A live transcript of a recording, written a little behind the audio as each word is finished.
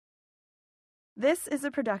This is a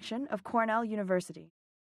production of Cornell University.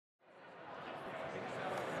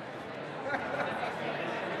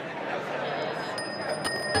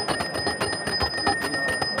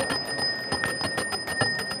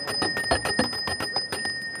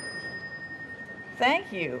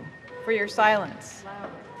 Thank you for your silence.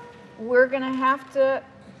 You're going to have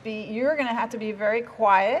to be very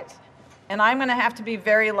quiet, and I'm going to have to be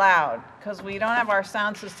very loud because we don't have our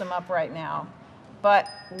sound system up right now. But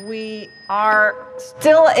we are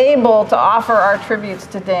still able to offer our tributes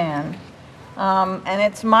to Dan. And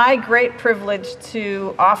it's my great privilege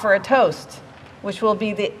to offer a toast, which will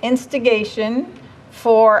be the instigation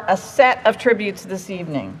for a set of tributes this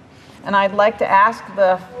evening. And I'd like to ask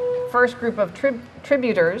the first group of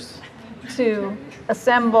tributers to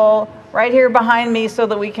assemble right here behind me so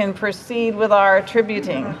that we can proceed with our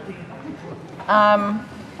tributing.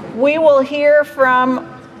 We will hear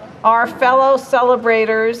from our fellow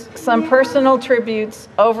celebrators some personal tributes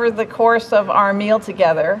over the course of our meal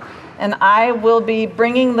together, and I will be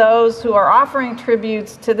bringing those who are offering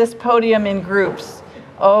tributes to this podium in groups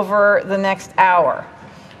over the next hour.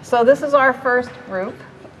 So this is our first group,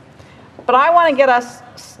 but I want to get us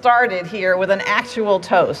started here with an actual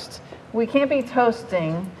toast. We can't be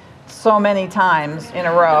toasting so many times in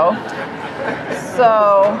a row.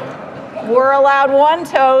 So we're allowed one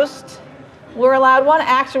toast. We're allowed one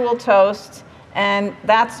actual toast, and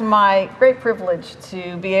that's my great privilege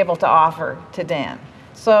to be able to offer to Dan.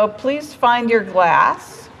 So please find your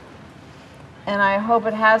glass, and I hope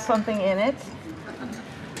it has something in it.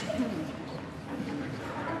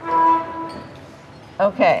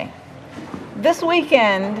 Okay. This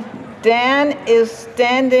weekend, Dan is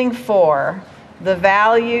standing for the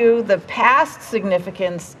value, the past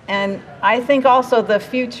significance, and I think also the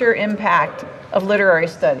future impact of literary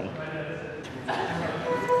study.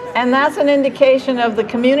 And that's an indication of the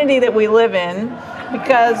community that we live in,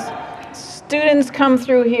 because students come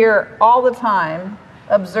through here all the time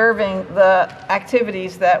observing the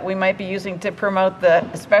activities that we might be using to promote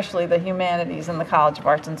especially the humanities in the College of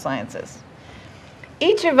Arts and Sciences.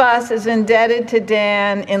 Each of us is indebted to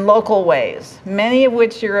Dan in local ways, many of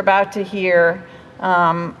which you're about to hear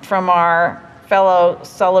from our fellow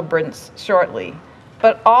celebrants shortly.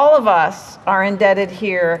 But all of us are indebted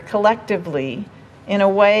here collectively in a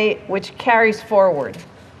way which carries forward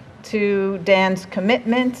to Dan's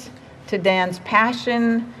commitment, to Dan's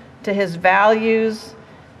passion, to his values,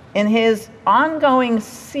 in his ongoing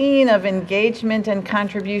scene of engagement and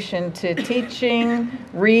contribution to teaching,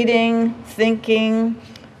 reading, thinking,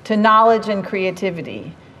 to knowledge and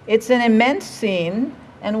creativity. It's an immense scene,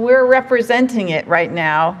 and we're representing it right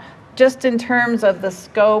now, just in terms of the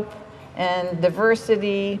scope and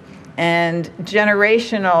diversity and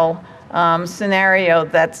generational scenario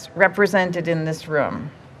that's represented in this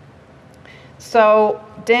room. So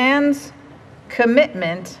Dan's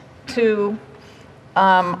commitment to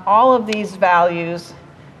all of these values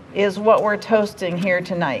is what we're toasting here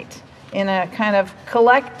tonight in a kind of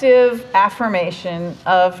collective affirmation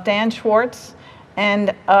of Dan Schwarz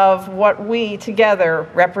and of what we together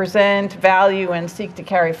represent, value, and seek to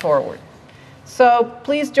carry forward. So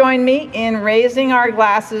please join me in raising our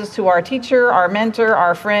glasses to our teacher, our mentor,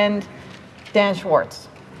 our friend, Dan Schwarz.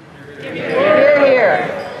 Hear,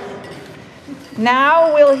 hear.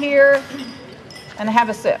 Now we'll hear and have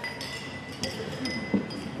a sip.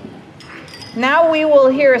 Now we will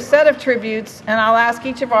hear a set of tributes, and I'll ask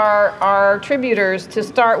each of our tributers to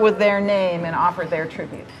start with their name and offer their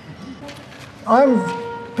tribute. I'm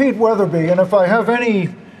Pete Weatherby, and if I have any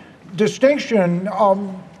distinction,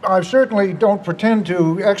 I certainly don't pretend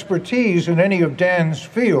to expertise in any of Dan's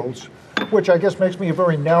fields, which I guess makes me a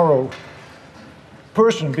very narrow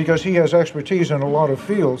person because he has expertise in a lot of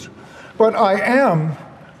fields. But I am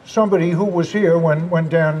somebody who was here when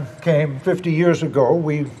Dan came 50 years ago.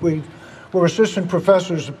 We were assistant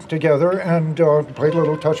professors together and played a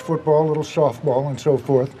little touch football, a little softball, and so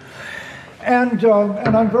forth. And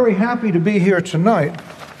I'm very happy to be here tonight.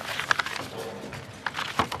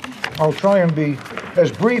 I'll try and be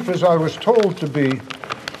as brief as I was told to be.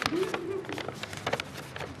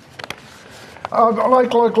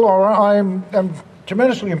 Like Laura, I'm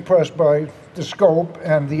tremendously impressed by the scope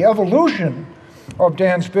and the evolution of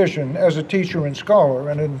Dan's vision as a teacher and scholar,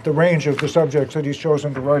 and in the range of the subjects that he's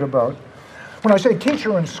chosen to write about. When I say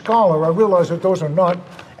teacher and scholar, I realize that those are not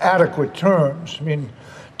adequate terms. I mean,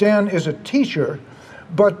 Dan is a teacher,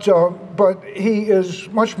 but he is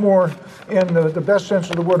much more, in the best sense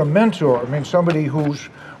of the word, a mentor. I mean, somebody whose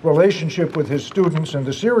relationship with his students and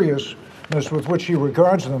the seriousness with which he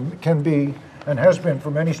regards them can be, and has been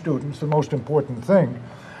for many students, the most important thing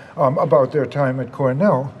about their time at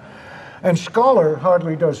Cornell. And scholar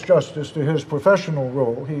hardly does justice to his professional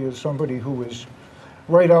role. He is somebody who is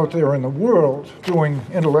right out there in the world doing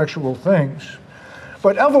intellectual things.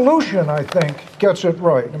 But evolution, I think, gets it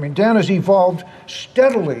right. I mean, Dan has evolved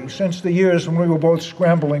steadily since the years when we were both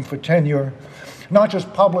scrambling for tenure, not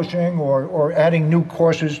just publishing or adding new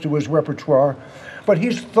courses to his repertoire, but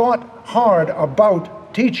he's thought hard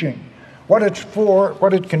about teaching, what it's for,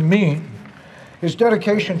 what it can mean. His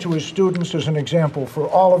dedication to his students is an example for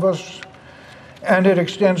all of us, and it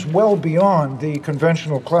extends well beyond the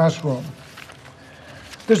conventional classroom.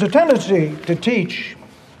 There's a tendency to teach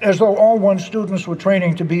as though all one's students were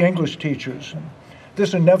training to be English teachers.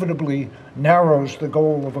 This inevitably narrows the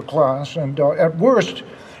goal of a class, and at worst,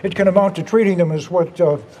 it can amount to treating them as what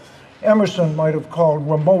Emerson might have called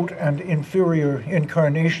remote and inferior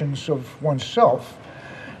incarnations of oneself.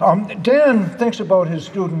 Dan thinks about his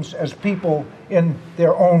students as people in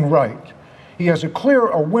their own right. He has a clear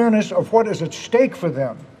awareness of what is at stake for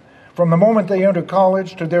them from the moment they enter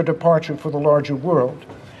college to their departure for the larger world.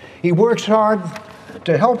 He works hard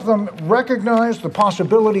to help them recognize the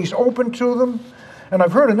possibilities open to them, and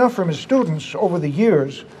I've heard enough from his students over the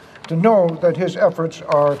years to know that his efforts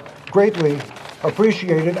are greatly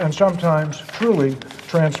appreciated and sometimes truly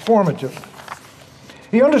transformative.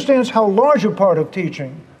 He understands how large a part of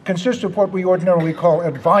teaching consists of what we ordinarily call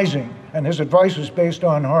advising, and his advice is based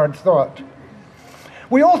on hard thought.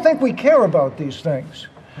 We all think we care about these things,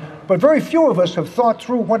 but very few of us have thought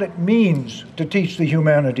through what it means to teach the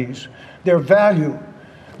humanities, their value,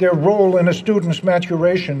 their role in a student's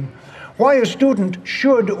maturation, why a student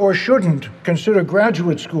should or shouldn't consider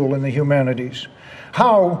graduate school in the humanities,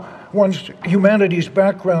 how one's humanities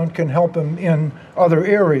background can help him in other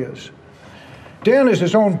areas. Dan is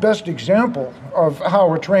his own best example of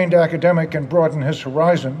how a trained academic can broaden his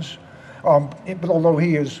horizons, although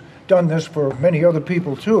he has done this for many other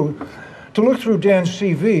people too. To look through Dan's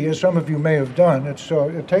CV, as some of you may have done,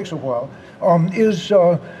 it takes a while, is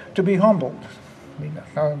to be humbled.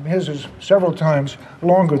 I mean, his is several times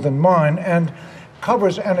longer than mine and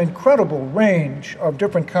covers an incredible range of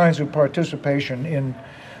different kinds of participation in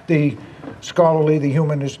the scholarly, the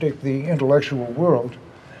humanistic, the intellectual world.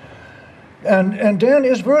 And Dan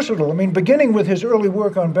is versatile. I mean, beginning with his early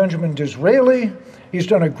work on Benjamin Disraeli, he's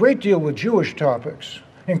done a great deal with Jewish topics,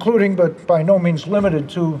 including, but by no means limited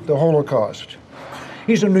to, the Holocaust.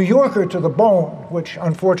 He's a New Yorker to the bone, which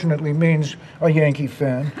unfortunately means a Yankee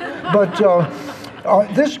fan. But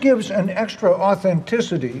this gives an extra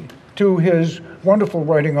authenticity to his wonderful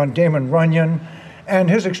writing on Damon Runyon and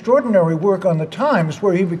his extraordinary work on the Times,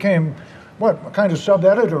 where he became, a kind of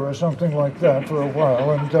sub-editor or something like that for a while.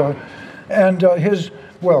 And his,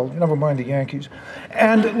 well, never mind the Yankees.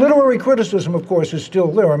 And literary criticism, of course, is still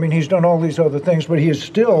there. I mean, he's done all these other things, but he is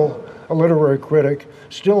still a literary critic,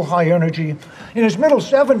 still high energy. In his middle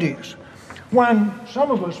 70s, when some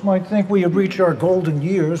of us might think we had reached our golden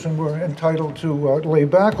years and were entitled to lay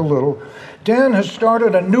back a little, Dan has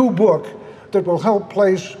started a new book that will help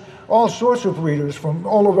place all sorts of readers from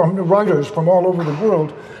all over, writers from all over the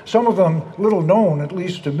world, some of them little known, at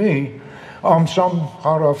least to me, some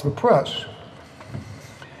hot off the press.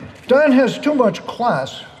 Dan has too much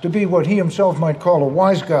class to be what he himself might call a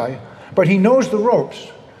wise guy, but he knows the ropes,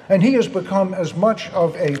 and he has become as much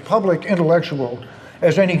of a public intellectual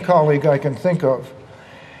as any colleague I can think of.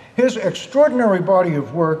 His extraordinary body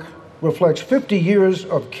of work reflects 50 years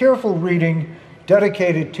of careful reading,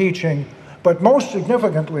 dedicated teaching, but most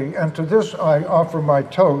significantly, and to this I offer my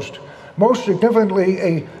toast, most significantly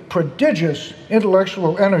a prodigious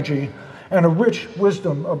intellectual energy and a rich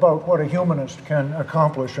wisdom about what a humanist can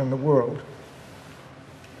accomplish in the world.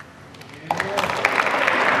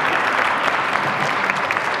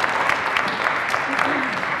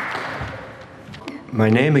 My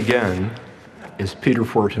name again is Peter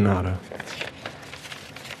Fortunato.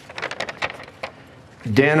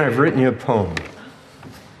 Dan, I've written you a poem.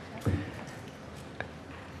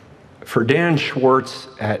 For Dan Schwarz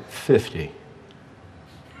at 50.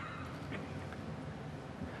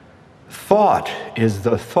 Thought is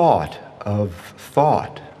the thought of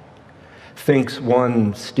thought, thinks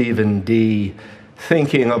one Stephen D.,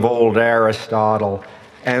 thinking of old Aristotle,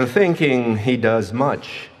 and thinking he does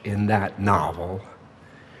much in that novel,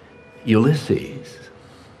 Ulysses.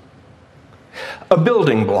 A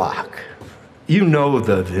building block, you know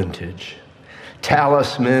the vintage.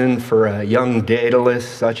 Talisman for a young Daedalus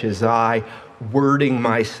such as I, wording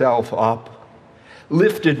myself up,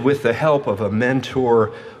 lifted with the help of a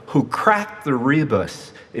mentor who cracked the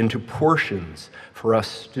rebus into portions for us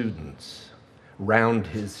students. Round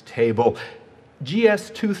his table, GS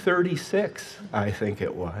 236, I think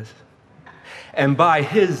it was. And by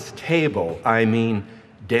his table, I mean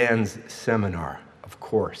Dan's seminar, of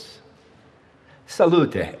course.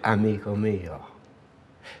 Salute, amico mio.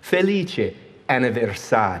 Felice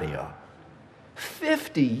anniversario.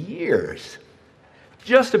 50 years,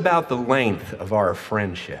 just about the length of our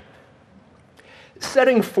friendship.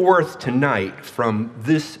 Setting forth tonight from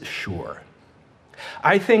this shore,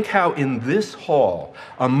 I think how in this hall,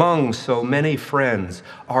 among so many friends,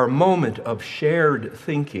 our moment of shared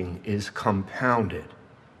thinking is compounded,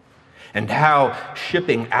 and how,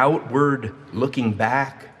 shipping outward, looking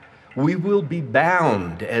back, we will be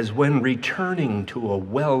bound as when returning to a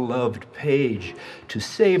well-loved page to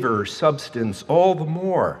savor substance all the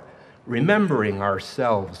more, remembering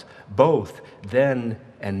ourselves both then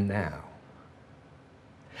and now.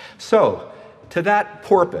 So, to that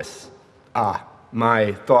porpoise,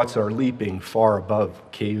 my thoughts are leaping far above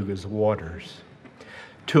Cayuga's waters.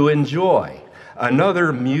 To enjoy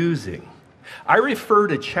another musing, I refer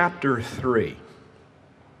to chapter 3.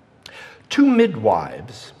 Two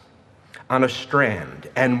midwives on a strand,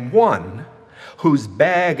 and one whose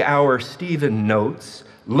bag our Stephen notes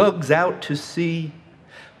lugs out to sea,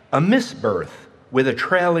 a misbirth with a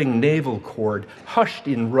trailing navel cord hushed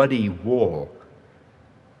in ruddy wool.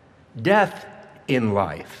 Death in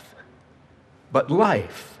life, but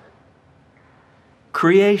life.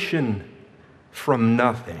 Creation from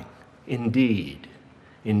nothing, indeed,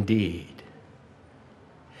 indeed.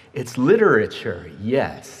 It's literature,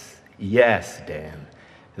 yes, yes, Dan,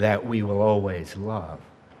 that we will always love.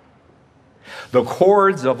 The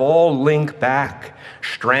cords of all link back,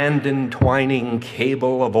 strand entwining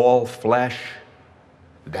cable of all flesh.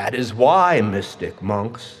 That is why, mystic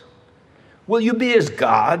monks, will you be as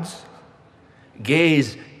gods?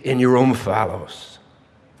 Gaze in your omphalos.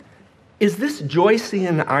 Is this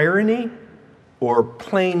Joycean irony or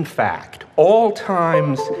plain fact, all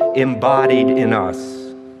times embodied in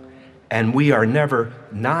us, and we are never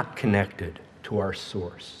not connected to our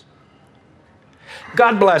source?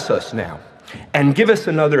 God bless us now, and give us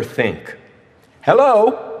another think.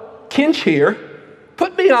 Hello, Kinch here.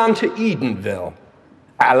 Put me on to Edenville.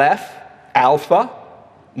 Aleph, Alpha,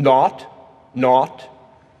 naught, naught,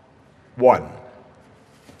 1.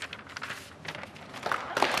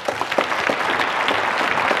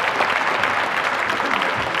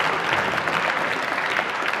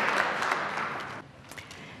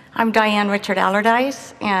 I'm Diane Richard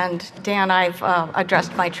Allardyce, and Dan, I've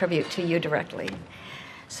addressed my tribute to you directly.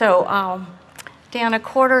 So, Dan, a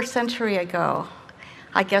quarter century ago,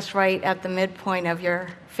 I guess right at the midpoint of your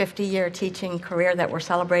 50-year teaching career that we're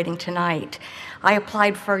celebrating tonight, I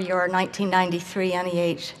applied for your 1993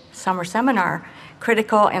 NEH Summer Seminar,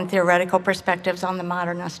 Critical and Theoretical Perspectives on the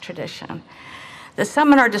Modernist Tradition. The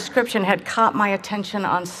seminar description had caught my attention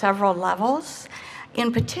on several levels.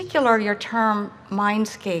 In particular, your term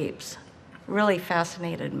mindscapes really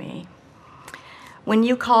fascinated me. When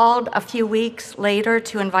you called a few weeks later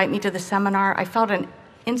to invite me to the seminar, I felt an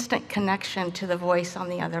instant connection to the voice on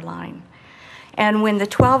the other line. And when the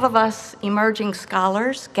 12 of us emerging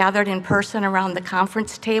scholars gathered in person around the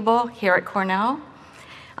conference table here at Cornell,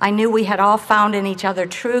 I knew we had all found in each other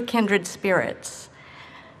true kindred spirits.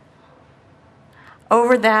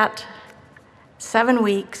 Over that 7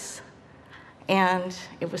 weeks, and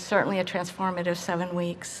it was certainly a transformative 7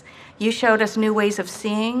 weeks, you showed us new ways of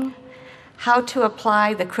seeing, how to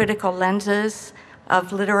apply the critical lenses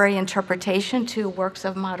of literary interpretation to works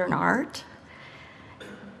of modern art.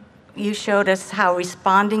 You showed us how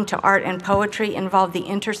responding to art and poetry involved the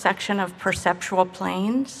intersection of perceptual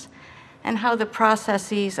planes, and how the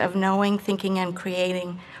processes of knowing, thinking, and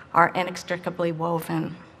creating are inextricably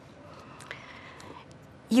woven.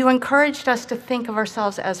 You encouraged us to think of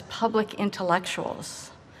ourselves as public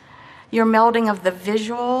intellectuals. Your melding of the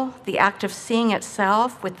visual, the act of seeing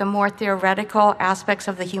itself, with the more theoretical aspects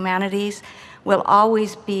of the humanities will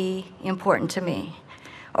always be important to me.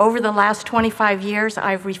 Over the last 25 years,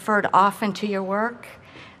 I've referred often to your work,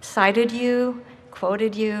 cited you,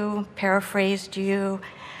 quoted you, paraphrased you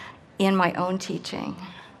in my own teaching.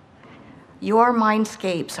 Your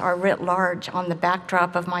mindscapes are writ large on the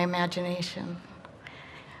backdrop of my imagination,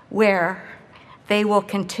 where they will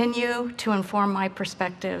continue to inform my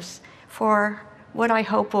perspectives for what I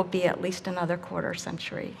hope will be at least another quarter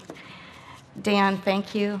century. Dan,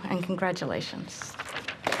 thank you and congratulations.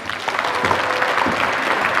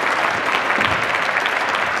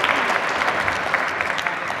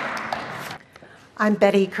 I'm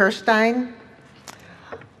Betty Kirstein.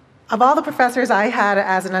 Of all the professors I had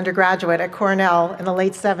as an undergraduate at Cornell in the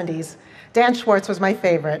late 70s, Dan Schwarz was my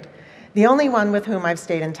favorite, the only one with whom I've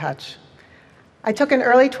stayed in touch. I took an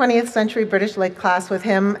early 20th century British Lit class with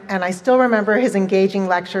him, and I still remember his engaging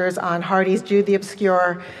lectures on Hardy's Jude the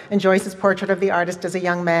Obscure and Joyce's Portrait of the Artist as a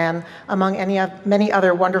Young Man, among many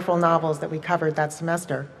other wonderful novels that we covered that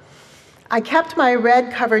semester. I kept my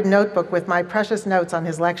red-covered notebook with my precious notes on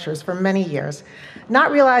his lectures for many years, not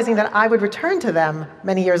realizing that I would return to them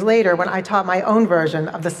many years later when I taught my own version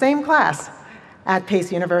of the same class at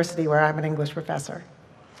Pace University, where I'm an English professor.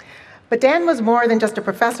 But Dan was more than just a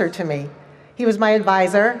professor to me. He was my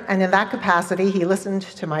advisor, and in that capacity, he listened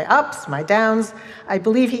to my ups, my downs. I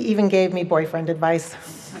believe he even gave me boyfriend advice.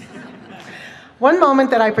 One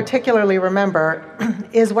moment that I particularly remember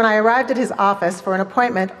is when I arrived at his office for an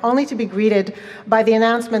appointment, only to be greeted by the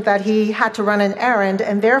announcement that he had to run an errand,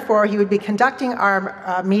 and therefore he would be conducting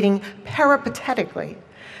our meeting peripatetically.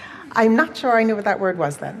 I'm not sure I knew what that word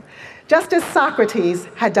was then. Just as Socrates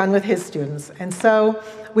had done with his students. And so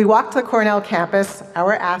we walked the Cornell campus,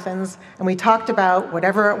 our Athens, and we talked about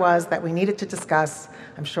whatever it was that we needed to discuss.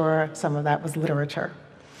 I'm sure some of that was literature.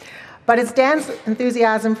 But it's Dan's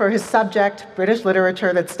enthusiasm for his subject, British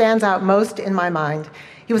literature, that stands out most in my mind.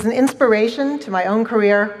 He was an inspiration to my own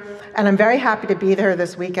career, and I'm very happy to be there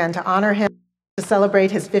this weekend to honor him, to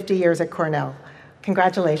celebrate his 50 years at Cornell.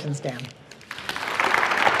 Congratulations, Dan.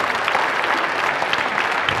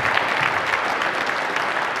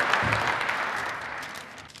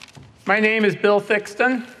 My name is Bill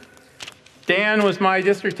Thixton. Dan was my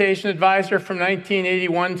dissertation advisor from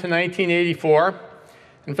 1981 to 1984.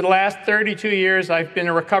 And for the last 32 years, I've been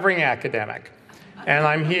a recovering academic. And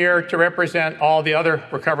I'm here to represent all the other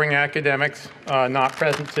recovering academics not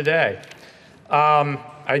present today.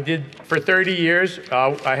 I did, for 30 years,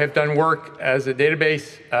 I have done work as a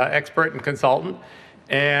database expert and consultant.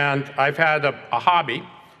 And I've had a hobby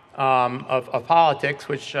of politics,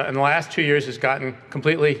 which in the last 2 years has gotten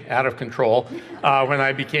completely out of control when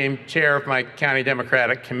I became chair of my county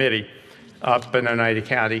Democratic committee up in Oneida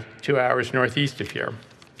County, 2 hours northeast of here.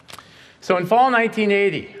 So in fall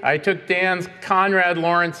 1980, I took Dan's Conrad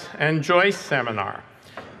Lawrence and Joyce seminar.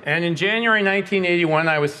 And in January 1981,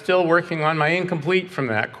 I was still working on my incomplete from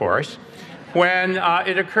that course when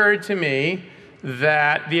it occurred to me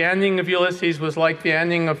that the ending of Ulysses was like the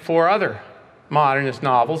ending of 4 other modernist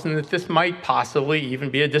novels, and that this might possibly even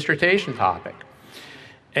be a dissertation topic.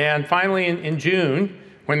 And finally, in June,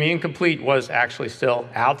 when the incomplete was actually still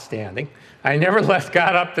outstanding, I nevertheless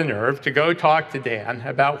got up the nerve to go talk to Dan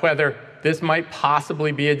about whether this might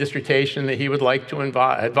possibly be a dissertation that he would like to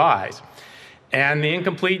advise. And the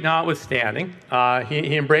incomplete notwithstanding,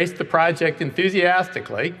 he embraced the project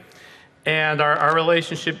enthusiastically, and our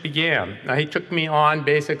relationship began. Now, he took me on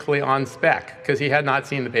basically on spec, because he had not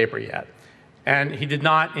seen the paper yet. And he did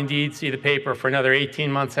not indeed see the paper for another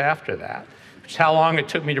 18 months after that, which is how long it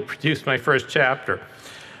took me to produce my first chapter.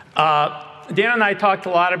 Dan and I talked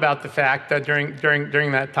a lot about the fact that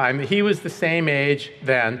during that time that he was the same age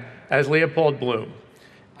then as Leopold Bloom.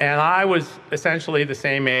 And I was essentially the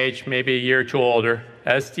same age, maybe a year or two older,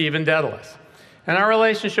 as Stephen Dedalus. And our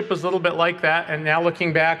relationship was a little bit like that, and now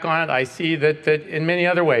looking back on it, I see that in many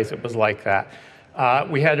other ways it was like that.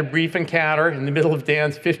 We had a brief encounter in the middle of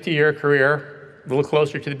Dan's 50-year career, a little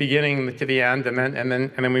closer to the beginning than to the end, and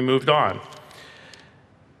then we moved on.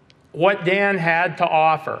 What Dan had to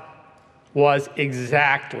offer was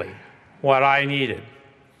exactly what I needed.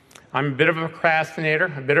 I'm a bit of a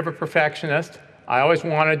procrastinator, a bit of a perfectionist. I always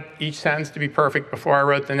wanted each sentence to be perfect before I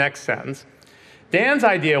wrote the next sentence. Dan's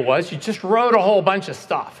idea was you just wrote a whole bunch of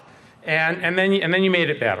stuff, and then you made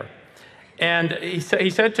it better. And he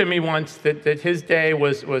said to me once that his day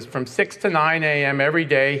was from 6 to 9 a.m. every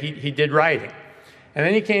day he did writing. And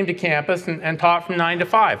then he came to campus and taught from 9 to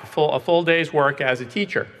 5, a full day's work as a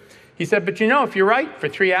teacher. He said, but you know, if you write for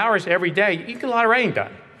 3 hours every day, you get a lot of writing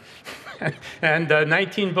done. And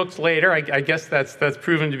 19 books later, I guess that's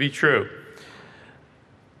proven to be true.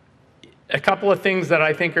 A couple of things that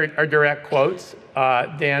I think are direct quotes.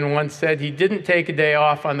 Dan once said he didn't take a day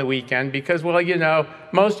off on the weekend because, well, you know,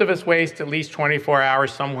 most of us waste at least 24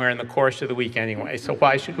 hours somewhere in the course of the week anyway, so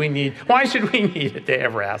why should we need a day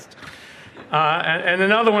of rest? And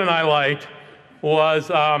another one I liked was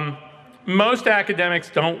most academics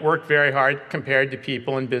don't work very hard compared to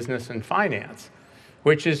people in business and finance,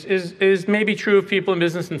 which is maybe true of people in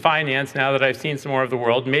business and finance now that I've seen some more of the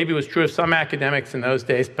world. Maybe it was true of some academics in those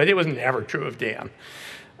days, but it was never true of Dan.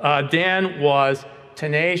 Dan was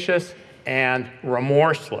tenacious and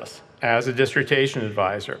remorseless as a dissertation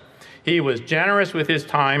advisor. He was generous with his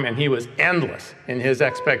time, and he was endless in his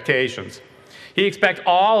expectations. He expected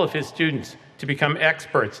all of his students to become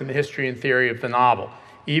experts in the history and theory of the novel.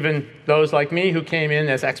 even those like me who came in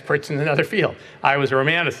as experts in another field. I was a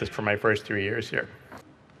romanticist for my first 3 years here.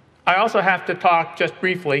 I also have to talk just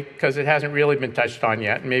briefly, because it hasn't really been touched on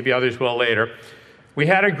yet, and maybe others will later. We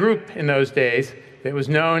had a group in those days that was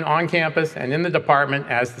known on campus and in the department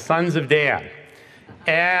as the Sons of Dan.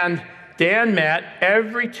 And Dan met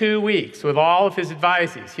every 2 weeks with all of his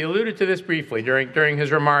advisees. He alluded to this briefly during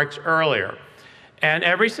his remarks earlier. And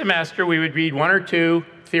every semester we would read 1 or 2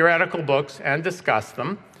 theoretical books and discuss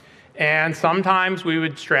them. And sometimes we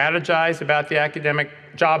would strategize about the academic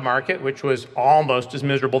job market, which was almost as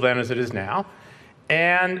miserable then as it is now.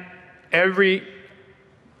 And every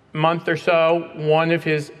month or so, one of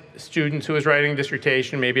his students who was writing a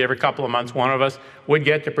dissertation, maybe every couple of months, one of us would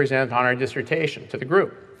get to present on our dissertation to the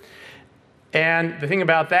group. And the thing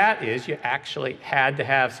about that is you actually had to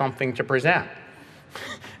have something to present.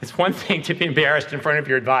 It's one thing to be embarrassed in front of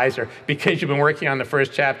your advisor because you've been working on the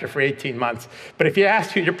first chapter for 18 months. But if you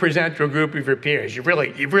ask you to present to a group of your peers, you've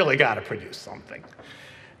really got to produce something.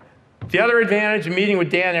 The other advantage of meeting with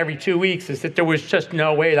Dan every 2 weeks is that there was just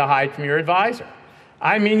no way to hide from your advisor.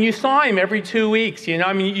 I mean, you saw him every 2 weeks, you know?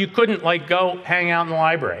 I mean, you couldn't like go hang out in the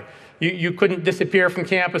library. You couldn't disappear from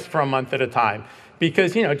campus for a month at a time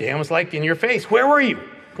because, you know, Dan was like in your face. Where were you?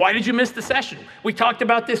 Why did you miss the session? We talked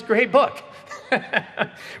about this great book.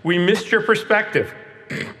 We missed your perspective.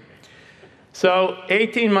 So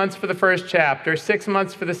 18 months for the first chapter, 6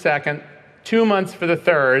 months for the second, 2 months for the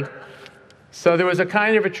third. So there was a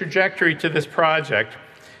kind of a trajectory to this project.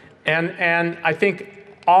 And I think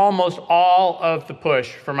almost all of the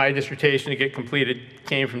push for my dissertation to get completed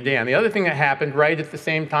came from Dan. The other thing that happened right at the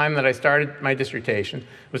same time that I started my dissertation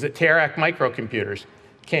was that Terac microcomputers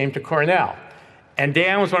came to Cornell. And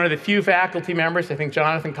Dan was one of the few faculty members, I think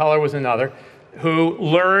Jonathan Culler was another, who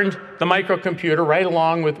learned the microcomputer right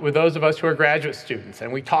along with those of us who are graduate students.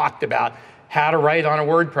 And we talked about how to write on a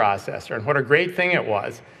word processor and what a great thing it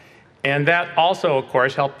was. And that also, of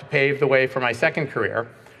course, helped to pave the way for my second career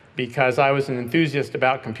because I was an enthusiast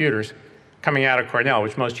about computers coming out of Cornell,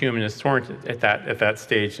 which most humanists weren't at that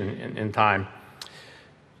stage in time.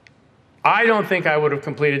 I don't think I would have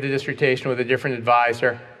completed the dissertation with a different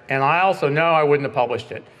advisor, and I also know I wouldn't have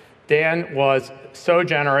published it. Dan was so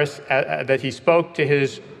generous that he spoke to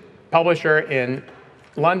his publisher in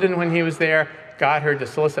London when he was there, got her to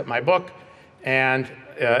solicit my book, and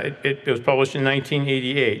it was published in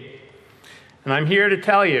 1988. And I'm here to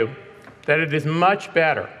tell you that it is much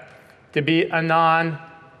better to be a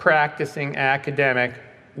non-practicing academic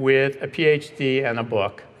with a PhD and a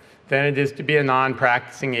book than it is to be a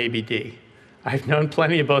non-practicing ABD. I've known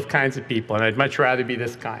plenty of both kinds of people, and I'd much rather be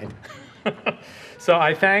this kind. So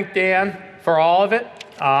I thank Dan for all of it,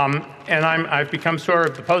 and I've become sort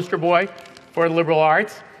of the poster boy for the liberal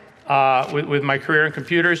arts with my career in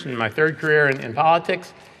computers and my third career in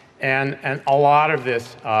politics, and a lot of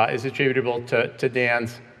this is attributable to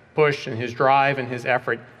Dan's push and his drive and his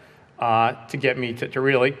effort to get me to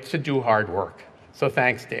really do hard work. So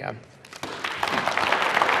thanks, Dan.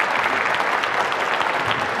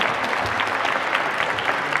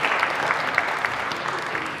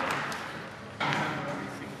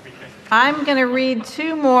 I'm going to read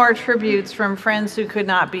 2 more tributes from friends who could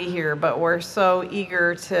not be here, but were so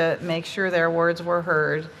eager to make sure their words were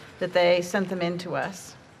heard that they sent them in to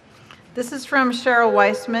us. This is from Cheryl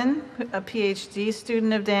Weissman, a PhD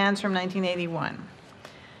student of Dan's from 1981.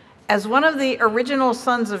 As one of the original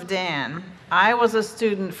sons of Dan, I was a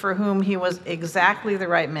student for whom he was exactly the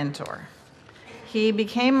right mentor. He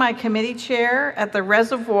became my committee chair at the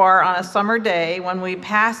reservoir on a summer day when we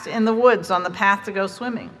passed in the woods on the path to go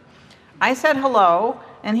swimming. I said hello,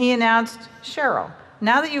 and he announced, Cheryl,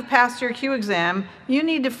 now that you've passed your Q exam, you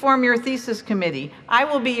need to form your thesis committee. I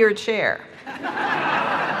will be your chair.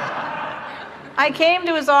 I came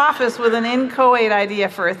to his office with an inchoate idea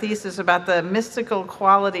for a thesis about the mystical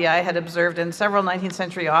quality I had observed in several 19th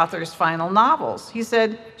century authors' final novels. He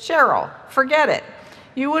said, Cheryl, forget it.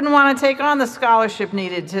 You wouldn't want to take on the scholarship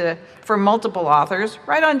needed for multiple authors.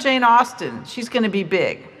 Write on Jane Austen. She's going to be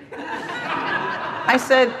big. I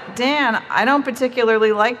said, Dan, I don't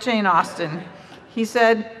particularly like Jane Austen. He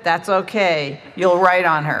said, that's okay. You'll write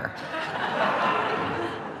on her.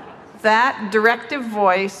 That directive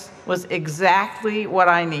voice was exactly what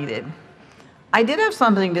I needed. I did have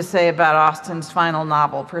something to say about Austen's final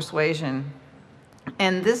novel, Persuasion,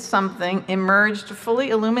 and this something emerged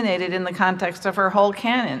fully illuminated in the context of her whole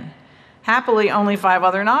canon. Happily, only 5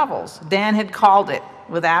 other novels. Dan had called it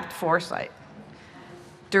with apt foresight.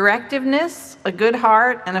 Directiveness, a good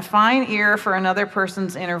heart, and a fine ear for another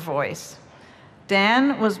person's inner voice.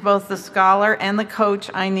 Dan was both the scholar and the coach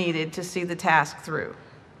I needed to see the task through.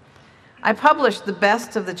 I published the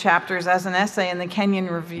best of the chapters as an essay in the Kenyon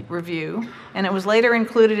Review, and it was later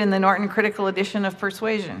included in the Norton Critical Edition of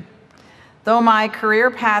Persuasion. Though my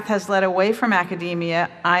career path has led away from academia,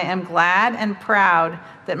 I am glad and proud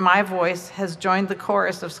that my voice has joined the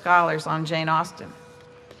chorus of scholars on Jane Austen.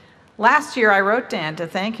 Last year, I wrote Dan to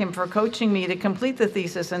thank him for coaching me to complete the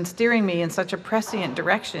thesis and steering me in such a prescient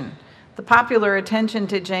direction. The popular attention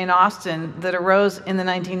to Jane Austen that arose in the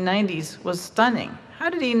 1990s was stunning. How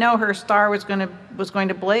did he know her star was going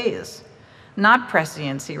to blaze? Not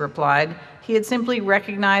prescience, he replied. He had simply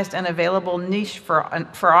recognized an available niche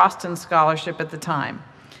for Austen scholarship at the time.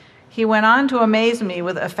 He went on to amaze me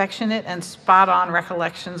with affectionate and spot-on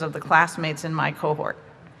recollections of the classmates in my cohort.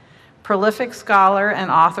 Prolific scholar and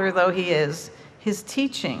author though he is, his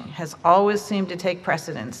teaching has always seemed to take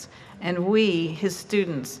precedence, and we, his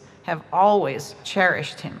students, have always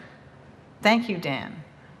cherished him. Thank you, Dan,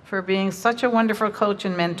 for being such a wonderful coach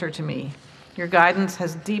and mentor to me. Your guidance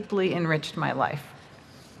has deeply enriched my life.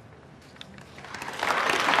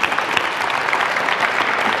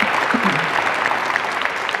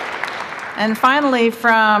 And finally,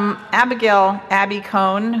 from Abigail Abby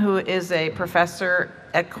Cohn, who is a professor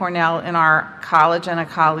at Cornell in our college and a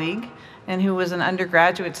colleague, and who was an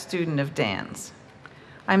undergraduate student of Dan's.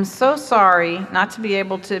 I'm so sorry not to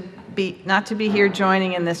be here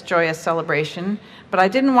joining in this joyous celebration, but I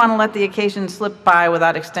didn't want to let the occasion slip by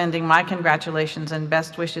without extending my congratulations and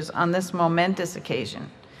best wishes on this momentous occasion.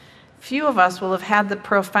 Few of us will have had the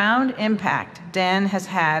profound impact Dan has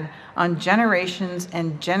had on generations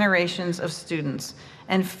and generations of students,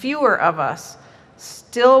 and fewer of us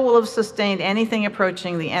still will have sustained anything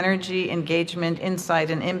approaching the energy, engagement,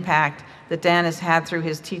 insight, and impact that Dan has had through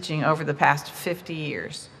his teaching over the past 50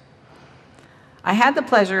 years. I had the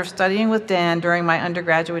pleasure of studying with Dan during my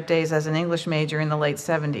undergraduate days as an English major in the late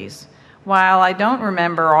 70s. While I don't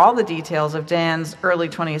remember all the details of Dan's early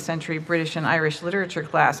 20th century British and Irish literature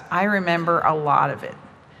class, I remember a lot of it.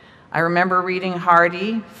 I remember reading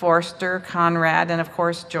Hardy, Forster, Conrad, and of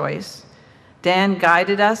course Joyce. Dan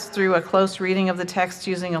guided us through a close reading of the text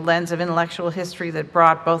using a lens of intellectual history that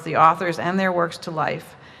brought both the authors and their works to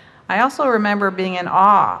life. I also remember being in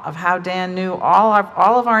awe of how Dan knew all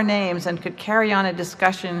of our names and could carry on a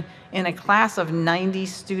discussion in a class of 90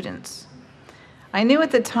 students. I knew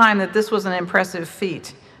at the time that this was an impressive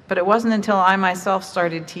feat, but it wasn't until I myself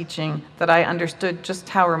started teaching that I understood just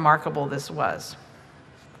how remarkable this was.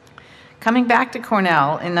 Coming back to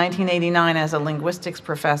Cornell in 1989 as a linguistics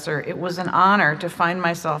professor, it was an honor to find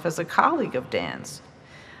myself as a colleague of Dan's.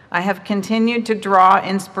 I have continued to draw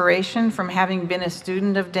inspiration from having been a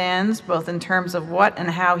student of Dan's, both in terms of what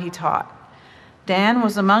and how he taught. Dan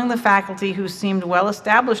was among the faculty who seemed well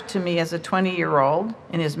established to me as a 20-year-old,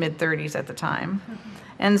 in his mid-30s at the time,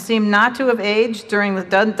 and seemed not to have aged during the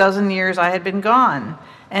dozen years I had been gone.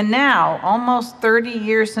 And now, almost 30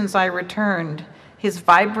 years since I returned, his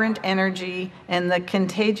vibrant energy and the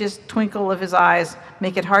contagious twinkle of his eyes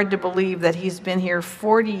make it hard to believe that he's been here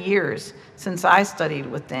 40 years since I studied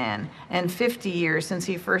with Dan, and 50 years since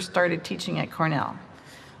he first started teaching at Cornell.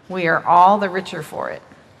 We are all the richer for it.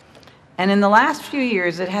 And in the last few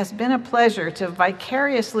years, it has been a pleasure to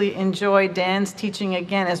vicariously enjoy Dan's teaching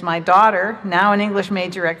again, as my daughter, now an English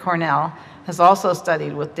major at Cornell, has also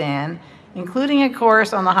studied with Dan, including a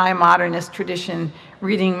course on the high modernist tradition,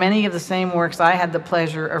 reading many of the same works I had the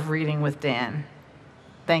pleasure of reading with Dan.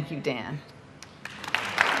 Thank you, Dan.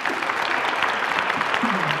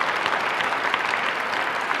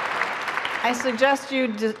 I suggest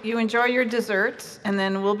you enjoy your desserts, and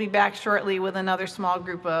then we'll be back shortly with another small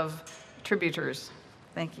group of tributers.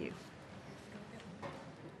 Thank you.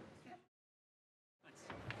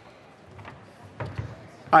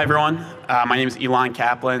 Hi, everyone. My name is Elon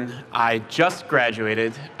Kaplan. I just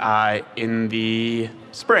graduated in the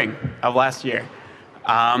spring of last year.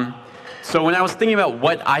 So when I was thinking about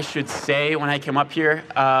what I should say when I came up here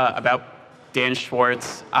about Dan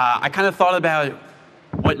Schwarz, I kind of thought about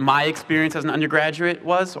what my experience as an undergraduate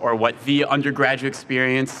was, or what the undergraduate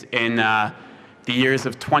experience in the years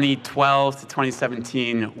of 2012 to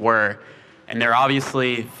 2017 were. And they're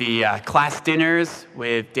obviously the class dinners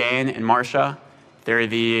with Dan and Marcia. They're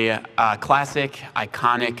the classic,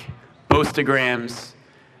 iconic boastograms,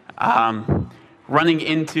 running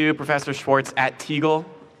into Professor Schwarz at Tegel,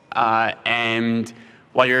 and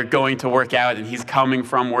while you're going to work out and he's coming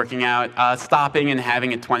from working out, stopping and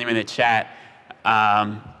having a 20-minute chat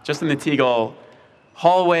just in the Tegel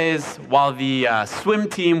hallways while the swim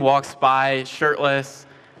team walks by shirtless.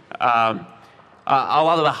 A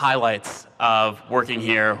lot of the highlights of working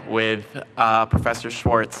here with Professor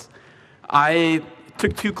Schwarz. I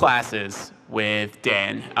took 2 classes with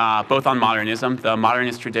Dan, both on modernism, the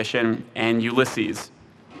modernist tradition, and Ulysses.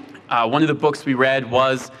 One of the books we read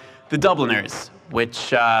was The Dubliners,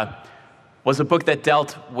 which was a book that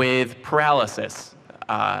dealt with paralysis,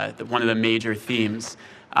 one of the major themes.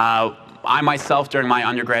 I myself, during my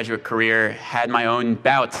undergraduate career, had my own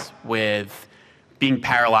bouts with being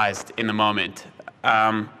paralyzed in the moment.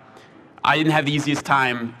 I didn't have the easiest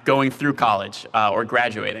time going through college or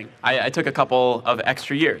graduating. I took a couple of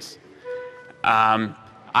extra years.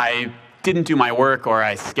 I didn't do my work, or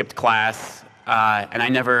I skipped class, and I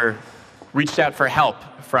never reached out for help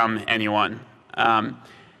from anyone.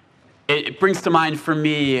 It brings to mind for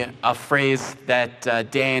me a phrase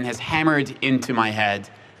that Dan has hammered into my head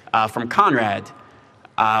from Conrad.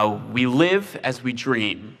 We live as we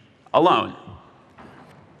dream, alone.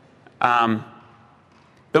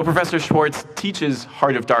 Though Professor Schwarz teaches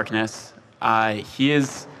Heart of Darkness, he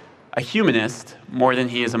is a humanist more than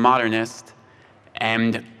he is a modernist,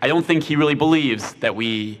 and I don't think he really believes that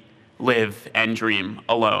we live and dream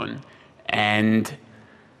alone. And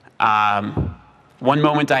one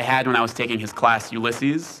moment I had when I was taking his class,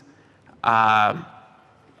 Ulysses, I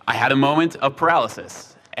had a moment of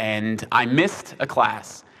paralysis, and I missed a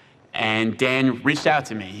class. And Dan reached out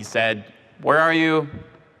to me. He said, "Where are you?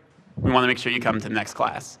 We want to make sure you come to the next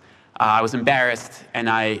class." I was embarrassed, and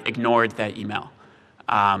I ignored that email.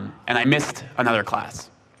 And I missed another class.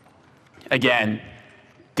 Again,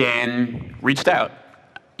 Dan reached out,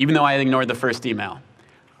 even though I had ignored the first email.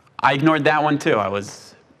 I ignored that one too. I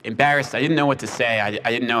was embarrassed. I didn't know what to say. I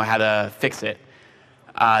didn't know how to fix it.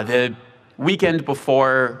 The weekend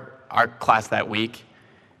before our class that week,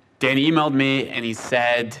 Dan emailed me and he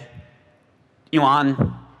said,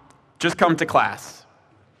 "Elon, just come to class.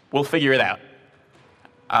 We'll figure it out."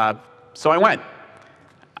 So I went.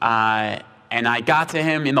 And I got to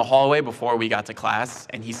him in the hallway before we got to class,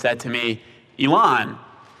 and he said to me, "Elon,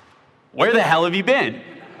 where the hell have you been?"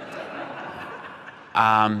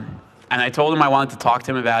 And I told him I wanted to talk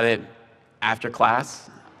to him about it after class,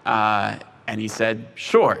 and he said,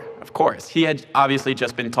 "Sure, of course." He had obviously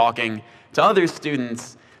just been talking to other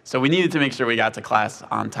students, so we needed to make sure we got to class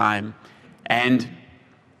on time. And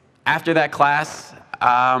after that class,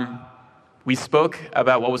 we spoke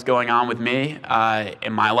about what was going on with me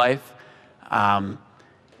in my life,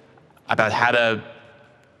 about how to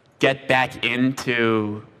get back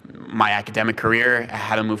into my academic career,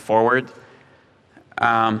 how to move forward.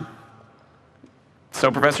 So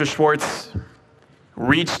Professor Schwarz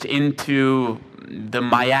reached into the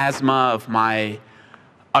miasma of my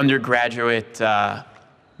undergraduate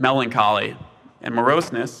melancholy and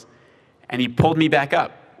moroseness, and he pulled me back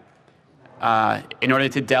up in order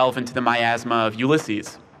to delve into the miasma of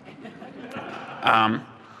Ulysses.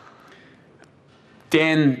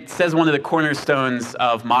 Dan says one of the cornerstones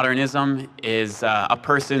of modernism is a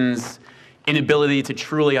person's inability to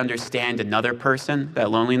truly understand another person, that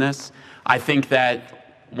loneliness. I think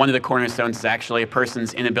that one of the cornerstones is actually a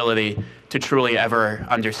person's inability to truly ever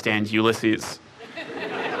understand Ulysses.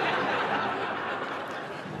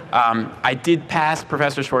 I did pass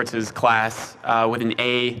Professor Schwartz's class with an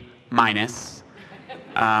A-.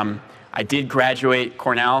 I did graduate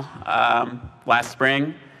Cornell last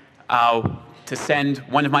spring to send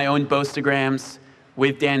one of my own boastograms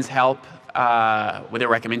with Dan's help, with a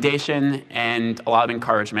recommendation and a lot of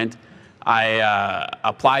encouragement. I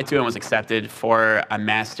applied to and was accepted for a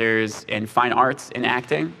master's in fine arts in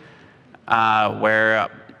acting, where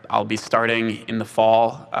I'll be starting in the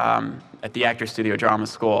fall at the Actors Studio Drama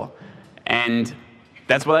School. And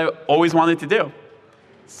that's what I always wanted to do.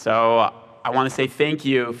 So I want to say thank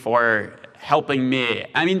you for helping me.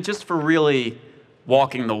 I mean, just for really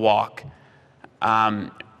walking the walk.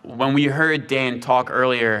 When we heard Dan talk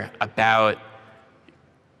earlier about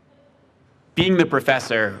being the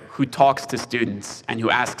professor who talks to students and who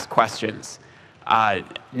asks questions,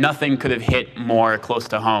 nothing could have hit more close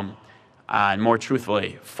to home and more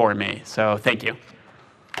truthfully for me. So thank you.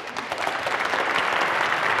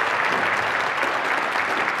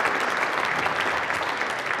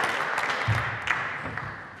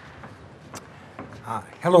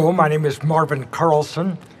 Hello, my name is Marvin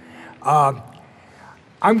Carlson.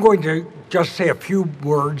 I'm going to just say a few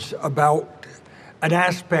words about an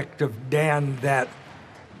aspect of Dan that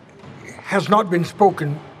has not been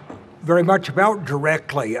spoken very much about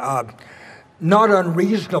directly. Not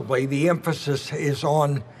unreasonably, the emphasis is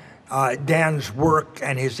on Dan's work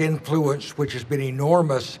and his influence, which has been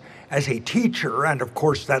enormous as a teacher, and of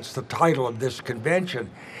course that's the title of this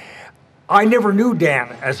convention. I never knew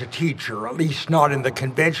Dan as a teacher, at least not in the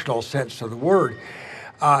conventional sense of the word,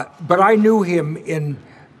 but I knew him in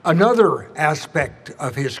another aspect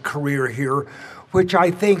of his career here, which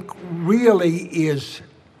I think really is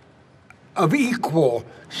of equal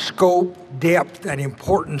scope, depth, and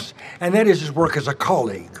importance, and that is his work as a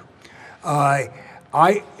colleague.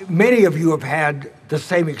 Many of you have had the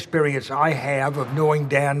same experience I have of knowing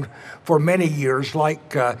Dan for many years,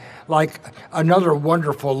 like another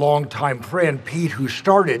wonderful longtime friend, Pete, who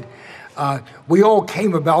started. We all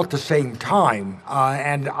came about the same time,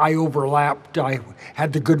 and I overlapped. I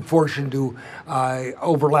had the good fortune to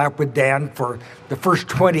overlap with Dan for the first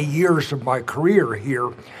 20 years of my career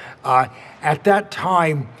here. At that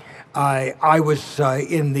time, I was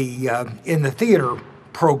in the theater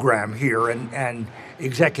program here and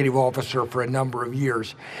executive officer for a number of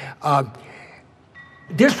years.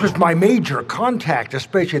 This was my major contact,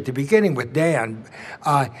 especially at the beginning with Dan.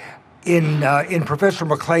 In Professor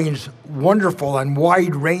McLean's wonderful and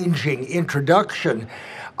wide-ranging introduction,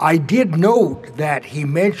 I did note that he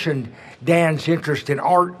mentioned Dan's interest in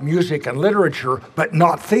art, music, and literature, but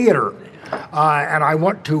not theater. And I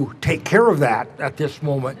want to take care of that at this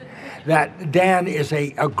moment, that Dan is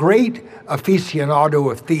a great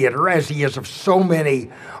aficionado of theater, as he is of so many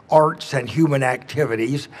arts and human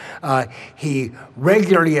activities. He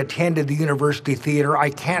regularly attended the University Theater. I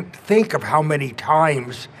can't think of how many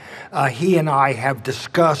times he and I have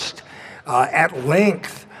discussed at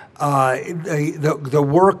length the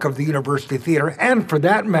work of the University Theater, and for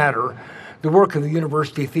that matter, the work of the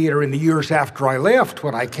University Theater in the years after I left,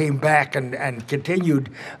 when I came back and continued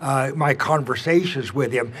my conversations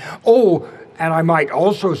with him. Oh, and I might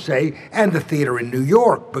also say, and the theater in New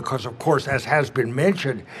York, because of course, as has been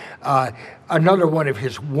mentioned, another one of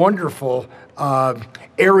his wonderful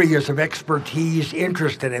areas of expertise,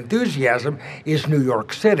 interest, and enthusiasm is New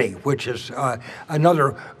York City, which is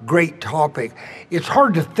another great topic. It's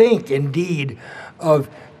hard to think, indeed, of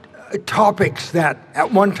topics that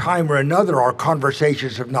at one time or another our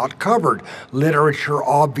conversations have not covered. Literature,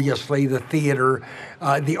 obviously, the theater,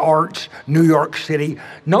 the arts, New York City.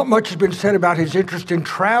 Not much has been said about his interest in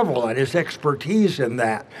travel and his expertise in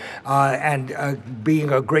that. And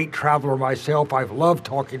being a great traveler myself, I've loved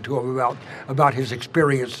talking to him about his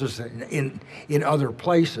experiences in other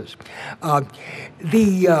places. What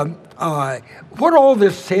all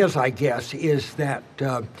this says, I guess, is that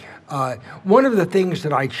one of the things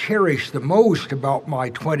that I cherish the most about my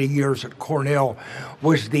 20 years at Cornell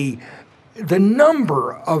was the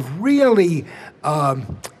number of really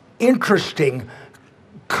interesting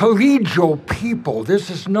collegial people. This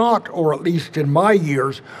is not, or at least in my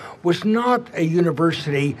years, was not a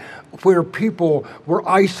university where people were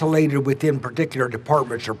isolated within particular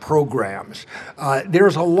departments or programs.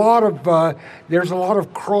 There's a lot of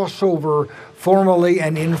crossover formally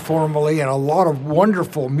and informally, and a lot of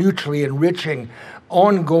wonderful, mutually enriching,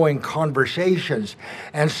 ongoing conversations.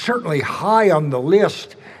 And certainly high on the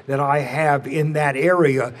list that I have in that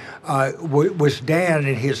area was Dan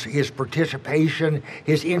and his participation,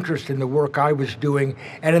 his interest in the work I was doing,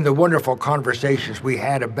 and in the wonderful conversations we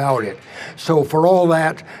had about it. So for all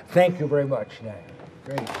that, thank you very much, Dan.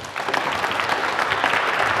 Great.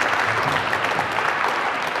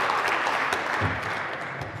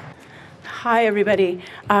 Hi, everybody.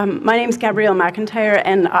 My name's Gabrielle McIntyre,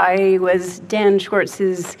 and I was Dan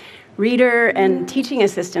Schwartz's reader and teaching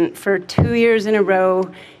assistant for 2 years in a row,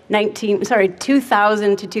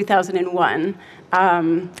 2000 to 2001.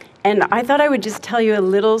 And I thought I would just tell you a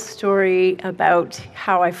little story about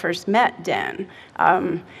how I first met Dan.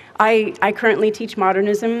 I currently teach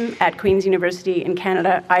modernism at Queen's University in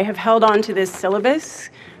Canada. I have held on to this syllabus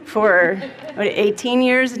for 18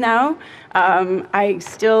 years now. I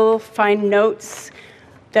still find notes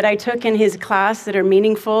that I took in his class that are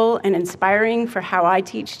meaningful and inspiring for how I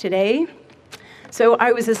teach today. So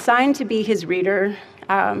I was assigned to be his reader,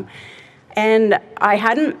 and I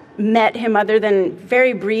hadn't met him other than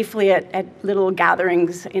very briefly at little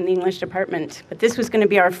gatherings in the English department, but this was going to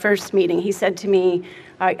be our first meeting. He said to me,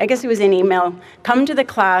 I guess it was in email, "Come to the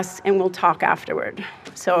class and we'll talk afterward."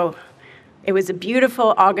 So it was a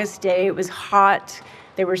beautiful August day. It was hot.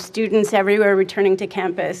 There were students everywhere returning to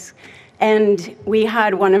campus. And we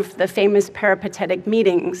had one of the famous peripatetic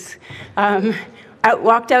meetings.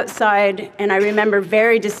 Walked outside, and I remember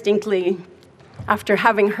very distinctly, after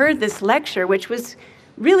having heard this lecture, which was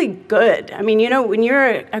really good. I mean, you know, when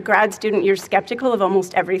you're a grad student, you're skeptical of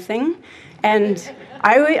almost everything. And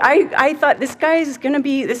I thought, this is gonna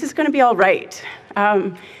be all right.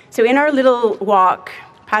 So in our little walk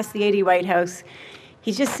past the 80 White House,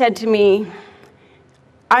 he just said to me,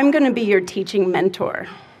 "I'm gonna be your teaching mentor."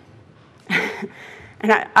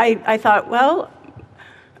 And I thought, well,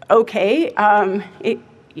 okay,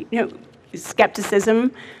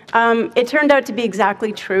 skepticism. It turned out to be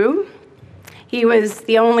exactly true. He was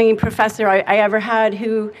the only professor I ever had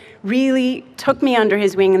who really took me under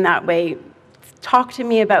his wing in that way, talked to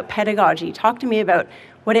me about pedagogy, talked to me about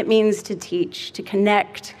what it means to teach, to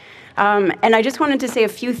connect. And I just wanted to say a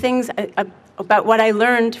few things about what I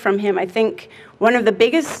learned from him. I think one of the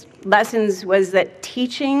biggest lessons was that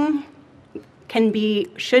teaching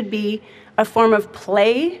should be a form of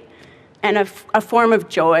play and a form of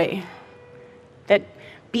joy. That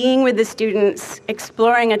being with the students,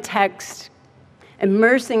 exploring a text,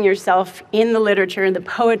 immersing yourself in the literature and the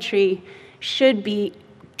poetry should be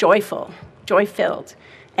joyful, joy-filled.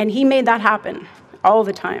 And he made that happen all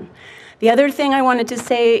the time. The other thing I wanted to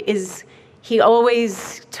say is he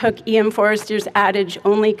always took E.M. Forster's adage,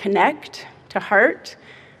 only connect, to heart,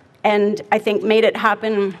 and I think made it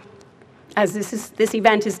happen, as this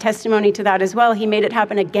event is testimony to that as well. He made it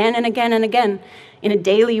happen again and again and again in a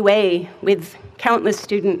daily way with countless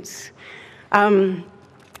students. And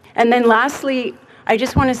then lastly, I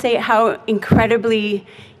just want to say how incredibly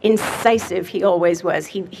incisive he always was.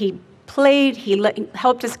 He played, he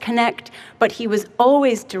helped us connect, but he was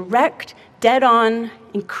always direct, dead on,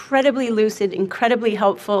 incredibly lucid, incredibly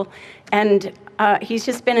helpful, and he's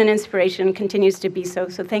just been an inspiration, continues to be so.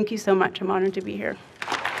 So thank you so much. I'm honored to be here.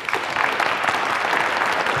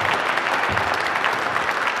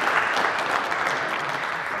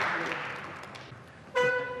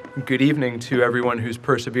 Good evening to everyone who's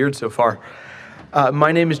persevered so far.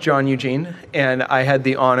 My name is John Eugene, and I had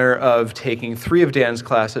the honor of taking 3 of Dan's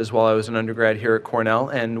classes while I was an undergrad here at Cornell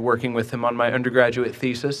and working with him on my undergraduate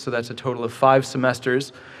thesis, so that's a total of 5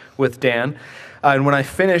 semesters with Dan. And when I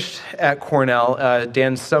finished at Cornell,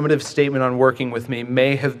 Dan's summative statement on working with me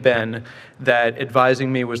may have been that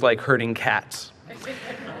advising me was like herding cats.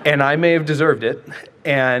 And I may have deserved it,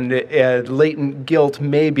 and latent guilt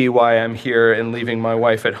may be why I'm here and leaving my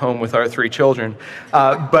wife at home with our 3 children.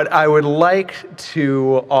 But I would like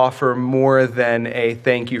to offer more than a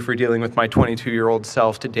thank you for dealing with my 22-year-old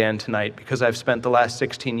self to Dan tonight, because I've spent the last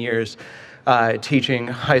 16 years teaching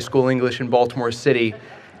high school English in Baltimore City.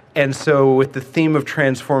 And so with the theme of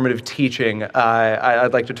transformative teaching,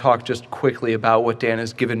 I'd like to talk just quickly about what Dan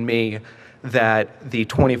has given me that the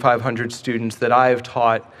 2,500 students that I have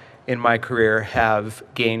taught in my career have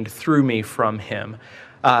gained through me from him.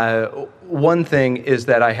 One thing is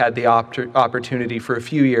that I had the opportunity for a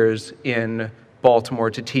few years in Baltimore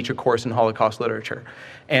to teach a course in Holocaust literature.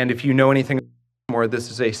 And if you know anything about Baltimore, this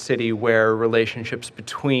is a city where relationships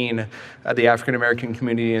between the African American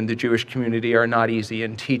community and the Jewish community are not easy,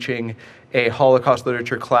 and teaching a Holocaust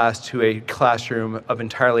literature class to a classroom of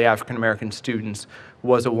entirely African American students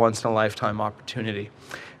was a once-in-a-lifetime opportunity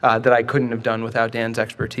that I couldn't have done without Dan's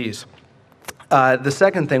expertise. The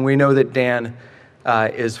second thing, we know that Dan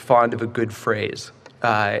is fond of a good phrase,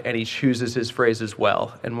 and he chooses his phrases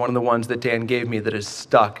well. And one of the ones that Dan gave me that has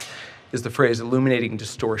stuck is the phrase illuminating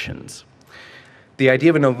distortions. The idea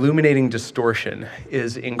of an illuminating distortion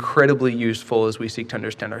is incredibly useful as we seek to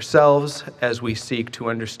understand ourselves, as we seek to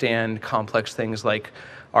understand complex things like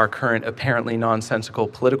our current apparently nonsensical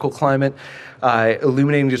political climate.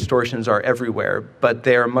 Illuminating distortions are everywhere, but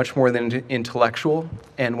they are much more than intellectual.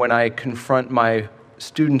 And when I confront my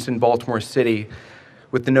students in Baltimore City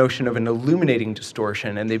with the notion of an illuminating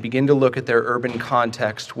distortion, and they begin to look at their urban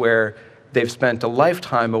context where they've spent a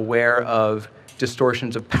lifetime aware of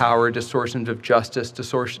distortions of power, distortions of justice,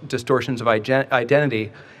 distortions of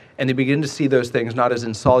identity, and they begin to see those things not as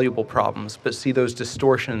insoluble problems, but see those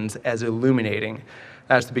distortions as illuminating.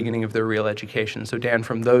 That's the beginning of their real education. So Dan,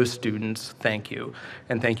 from those students, thank you.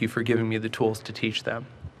 And thank you for giving me the tools to teach them.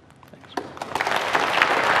 Thanks.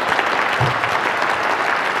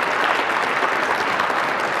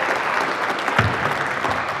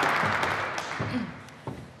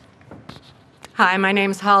 Hi, my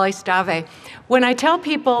name's Holly Stave. When I tell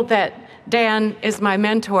people that Dan is my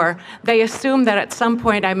mentor, they assume that at some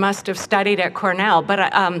point I must have studied at Cornell, but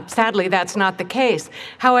sadly that's not the case.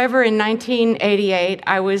 However, in 1988,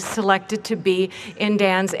 I was selected to be in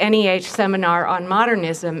Dan's NEH seminar on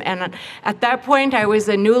modernism, and at that point I was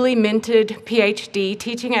a newly minted PhD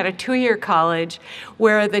teaching at a 2-year college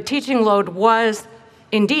where the teaching load was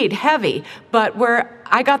indeed heavy, but where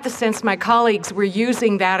I got the sense my colleagues were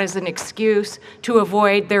using that as an excuse to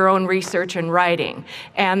avoid their own research and writing.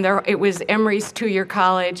 And it was Emory's 2-year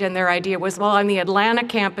college, and their idea was, well, on the Atlanta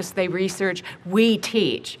campus they research, we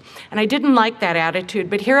teach. And I didn't like that attitude,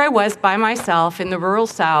 but here I was by myself in the rural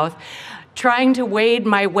South, trying to wade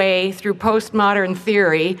my way through postmodern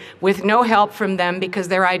theory with no help from them because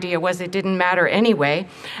their idea was it didn't matter anyway.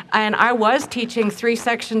 And I was teaching 3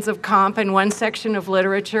 sections of comp and 1 section of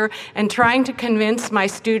literature and trying to convince my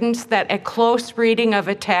students that a close reading of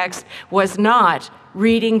a text was not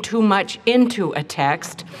reading too much into a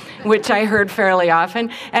text, which I heard fairly often.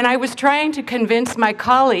 And I was trying to convince my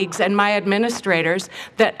colleagues and my administrators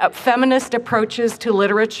that feminist approaches to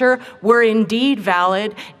literature were indeed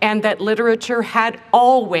valid and that literature had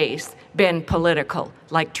always been political,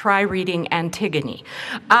 like try reading Antigone.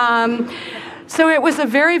 So it was a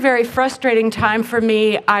very, very frustrating time for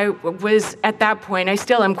me. I was, at that point, I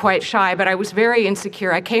still am quite shy, but I was very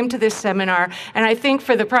insecure. I came to this seminar, and I think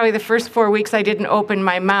for probably the first 4 weeks, I didn't open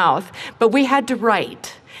my mouth, but we had to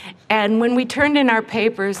write. And when we turned in our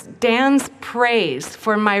papers, Dan's praise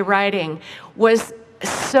for my writing was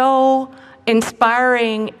so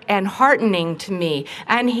inspiring and heartening to me.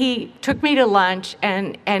 And he took me to lunch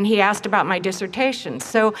and he asked about my dissertation.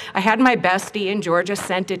 So I had my bestie in Georgia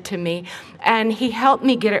sent it to me, and he helped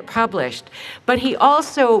me get it published. But he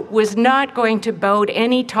also was not going to boat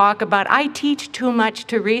any talk about, I teach too much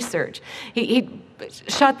to research. He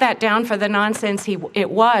shut that down for the nonsense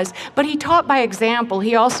it was, but he taught by example.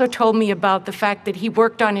 He also told me about the fact that he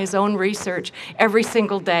worked on his own research every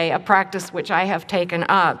single day, a practice which I have taken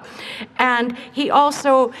up. And he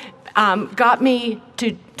also got me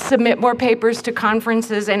to submit more papers to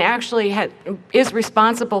conferences and actually is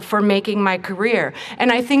responsible for making my career. And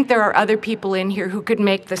I think there are other people in here who could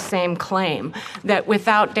make the same claim, that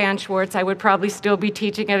without Dan Schwarz, I would probably still be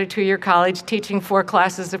teaching at a 2-year college, teaching 4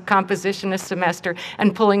 classes of composition a semester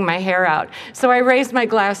and pulling my hair out. So I raise my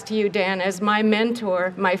glass to you, Dan, as my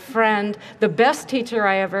mentor, my friend, the best teacher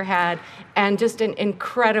I ever had, and just an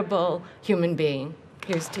incredible human being.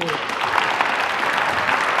 Here's to you.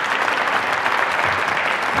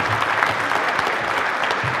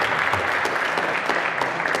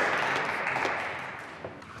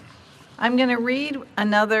 I'm going to read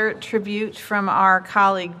another tribute from our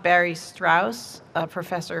colleague Barry Strauss, a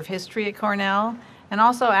professor of history at Cornell, and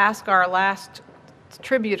also ask our last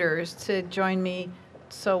tributers to join me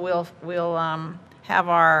so we'll have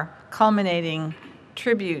our culminating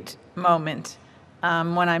tribute moment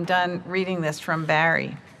when I'm done reading this from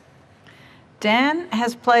Barry. Dan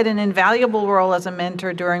has played an invaluable role as a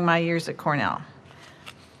mentor during my years at Cornell.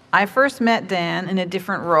 I first met Dan in a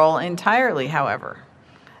different role entirely, however.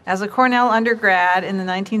 As a Cornell undergrad in the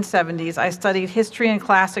 1970s, I studied history and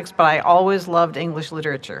classics, but I always loved English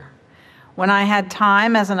literature. When I had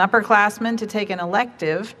time as an upperclassman to take an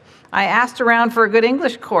elective, I asked around for a good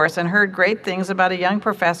English course and heard great things about a young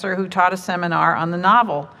professor who taught a seminar on the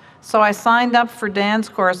novel. So I signed up for Dan's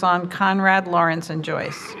course on Conrad, Lawrence, and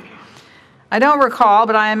Joyce. I don't recall,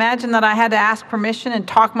 but I imagine that I had to ask permission and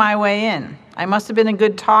talk my way in. I must have been a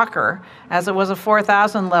good talker, as it was a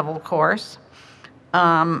 4,000 level course.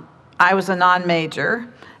 I was a non-major,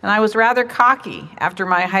 and I was rather cocky after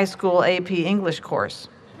my high school AP English course.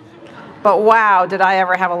 But wow, did I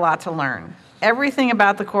ever have a lot to learn. Everything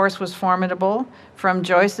about the course was formidable, from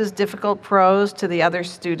Joyce's difficult prose to the other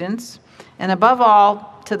students, and above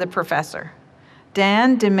all, to the professor.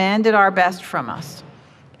 Dan demanded our best from us.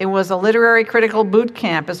 It was a literary critical boot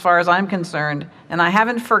camp as far as I'm concerned, and I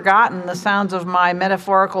haven't forgotten the sounds of my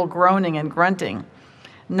metaphorical groaning and grunting.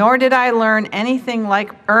 Nor did I earn anything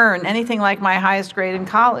like my highest grade in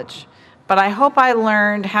college. But I hope I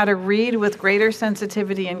learned how to read with greater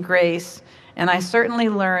sensitivity and grace, and I certainly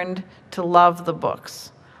learned to love the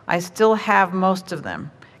books. I still have most of them,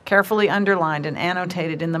 carefully underlined and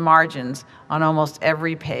annotated in the margins on almost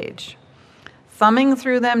every page. Thumbing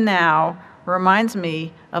through them now reminds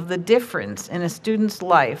me of the difference in a student's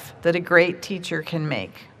life that a great teacher can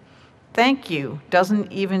make. Thank you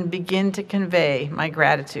doesn't even begin to convey my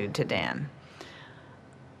gratitude to Dan.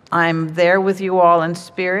 I'm there with you all in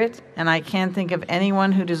spirit, and I can't think of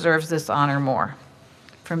anyone who deserves this honor more.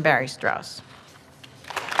 From Barry Strauss.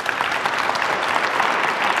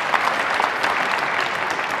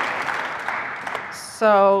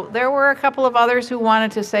 So there were a couple of others who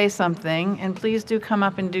wanted to say something, and please do come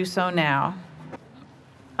up and do so now.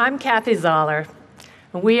 I'm Kathy Zoller.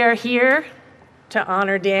 We are here to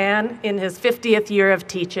honor Dan in his 50th year of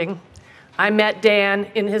teaching. I met Dan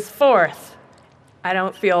in his 4th. I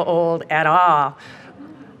don't feel old at all.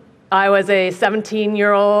 I was a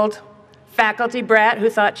 17-year-old faculty brat who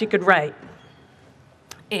thought she could write.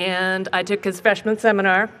 And I took his freshman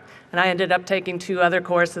seminar, and I ended up taking 2 other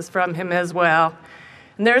courses from him as well.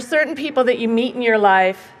 And there are certain people that you meet in your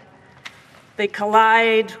life, they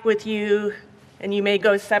collide with you, and you may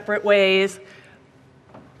go separate ways.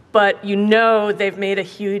 but you know they've made a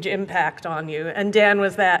huge impact on you. And Dan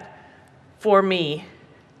was that for me.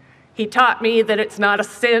 He taught me that it's not a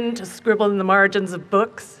sin to scribble in the margins of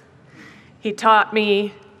books. He taught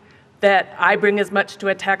me that I bring as much to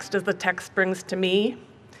a text as the text brings to me.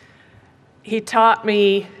 He taught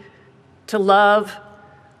me to love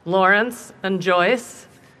Lawrence and Joyce.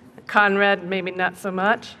 Conrad, maybe not so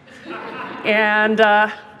much. And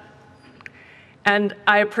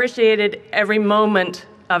I appreciated every moment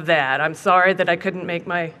of that. I'm sorry that I couldn't make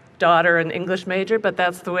my daughter an English major, but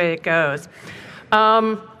that's the way it goes.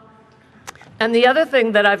 And the other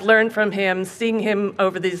thing that I've learned from him, seeing him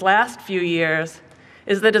over these last few years,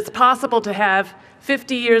 is that it's possible to have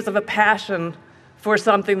 50 years of a passion for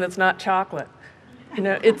something that's not chocolate. You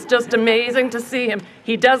know, it's just amazing to see him.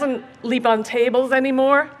 He doesn't leap on tables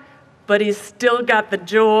anymore, but he's still got the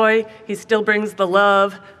joy. He still brings the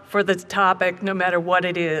love for the topic, no matter what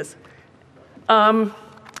it is.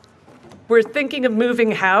 We're thinking of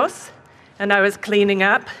moving house, and I was cleaning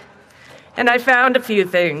up, and I found a few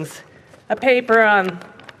things. A paper on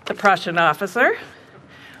the Prussian officer,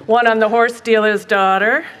 one on the horse dealer's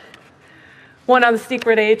daughter, one on the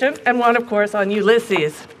secret agent, and one, of course, on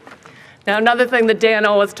Ulysses. Now, another thing that Dan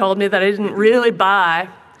always told me that I didn't really buy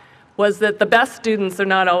was that the best students are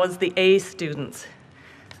not always the A students.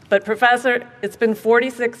 But Professor, it's been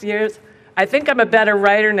 46 years. I think I'm a better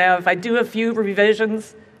writer now. If I do a few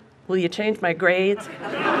revisions, will you change my grades?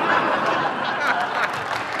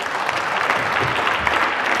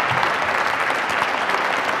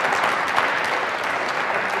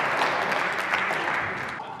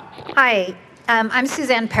 Hi, I'm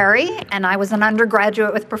Suzanne Perry, and I was an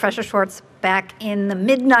undergraduate with Professor Schwarz back in the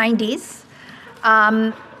mid-90s.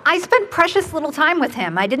 I spent precious little time with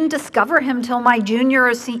him. I didn't discover him till my junior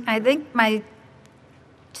or I think my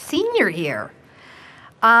senior year.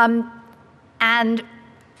 And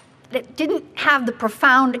it didn't have the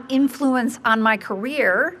profound influence on my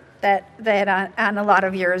career that on a lot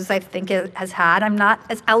of years I think it has had. I'm not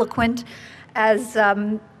as eloquent as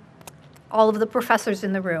all of the professors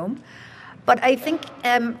in the room. But I think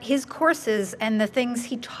his courses and the things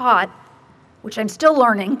he taught, which I'm still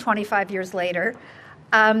learning 25 years later,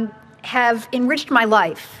 have enriched my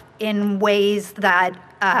life in ways that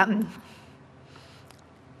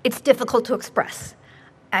it's difficult to express.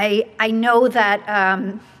 I know that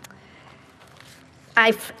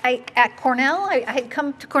at Cornell, I had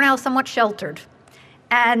come to Cornell somewhat sheltered.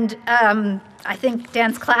 And I think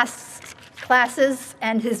Dan's classes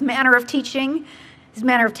and his manner of teaching, his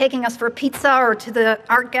manner of taking us for a pizza or to the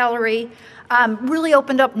art gallery, really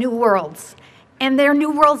opened up new worlds. And they're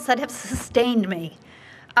new worlds that have sustained me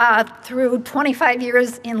through 25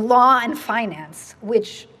 years in law and finance,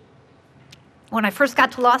 which when I first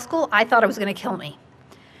got to law school, I thought it was going to kill me.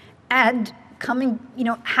 And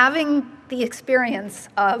having the experience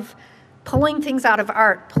of pulling things out of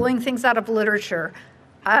art, pulling things out of literature,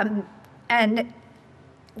 and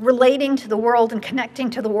relating to the world and connecting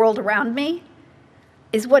to the world around me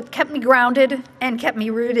is what kept me grounded and kept me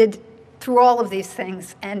rooted through all of these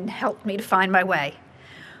things and helped me to find my way.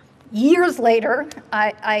 Years later,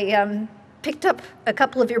 I picked up a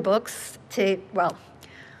couple of your books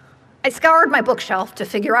I scoured my bookshelf to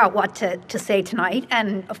figure out what to say tonight,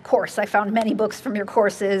 and of course I found many books from your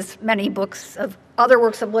courses, many books of other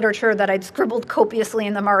works of literature that I'd scribbled copiously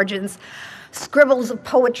in the margins, scribbles of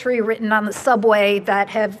poetry written on the subway that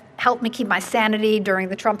have helped me keep my sanity during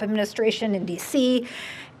the Trump administration in DC,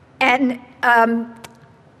 and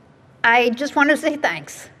I just wanted to say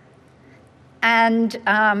thanks. And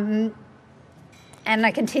I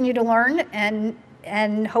continue to learn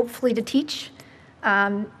and hopefully to teach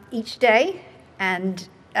each day, and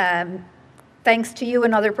thanks to you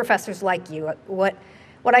and other professors like you. What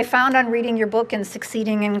I found on reading your book and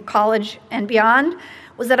succeeding in college and beyond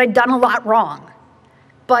was that I'd done a lot wrong,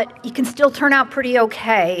 but you can still turn out pretty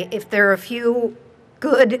okay if there are a few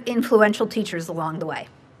good, influential teachers along the way.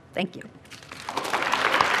 Thank you.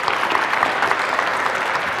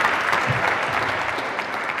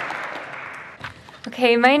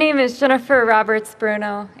 Okay, my name is Jennifer Roberts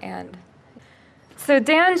Bruno, and so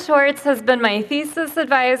Dan Schwarz has been my thesis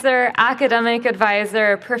advisor, academic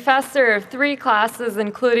advisor, professor of 3 classes,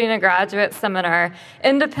 including a graduate seminar,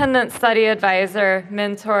 independent study advisor,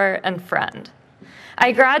 mentor, and friend.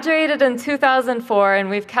 I graduated in 2004, and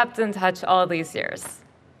we've kept in touch all these years.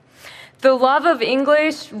 The love of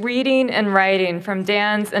English, reading, and writing from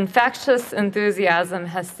Dan's infectious enthusiasm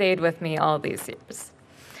has stayed with me all these years.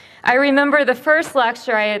 I remember the first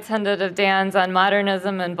lecture I attended of Dan's on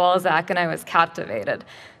modernism and Balzac, and I was captivated.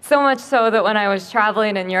 So much so that when I was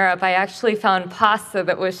traveling in Europe, I actually found pasta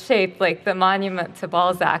that was shaped like the monument to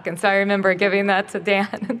Balzac. And so I remember giving that to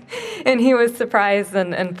Dan, and he was surprised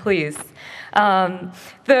and pleased.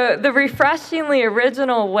 The refreshingly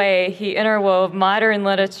original way he interwove modern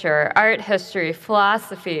literature, art history,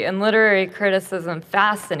 philosophy, and literary criticism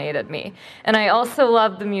fascinated me. And I also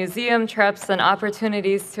loved the museum trips and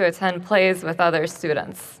opportunities to attend plays with other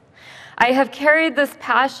students. I have carried this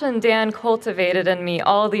passion Dan cultivated in me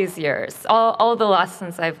all these years, all the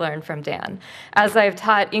lessons I've learned from Dan, as I've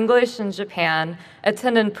taught English in Japan,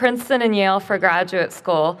 attended Princeton and Yale for graduate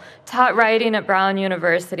school, taught writing at Brown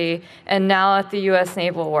University, and now at the U.S.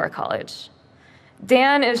 Naval War College.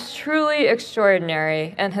 Dan is truly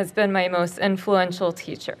extraordinary and has been my most influential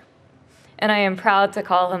teacher, and I am proud to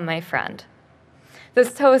call him my friend.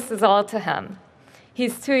 This toast is all to him.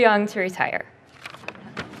 He's too young to retire.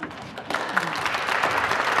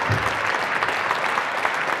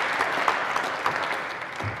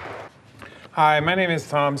 Hi, my name is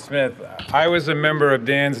Tom Smith. I was a member of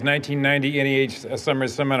Dan's 1990 NEH Summer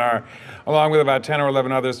Seminar, along with about 10 or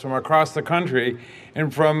 11 others from across the country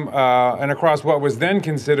and across what was then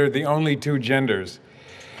considered the only two genders.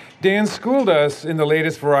 Dan schooled us in the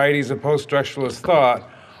latest varieties of post-structuralist thought,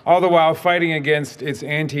 all the while fighting against its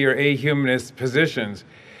anti- or ahumanist positions,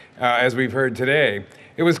 as we've heard today.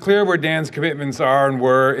 It was clear where Dan's commitments are and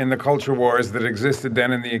were in the culture wars that existed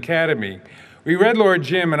then in the academy. We read Lord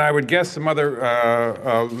Jim, and I would guess some other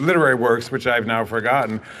literary works, which I've now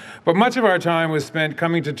forgotten. But much of our time was spent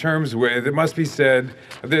coming to terms with, it must be said,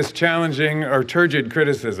 this challenging or turgid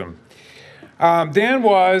criticism. Dan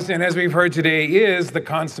was, and as we've heard today, is the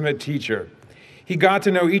consummate teacher. He got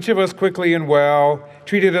to know each of us quickly and well,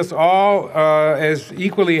 treated us all as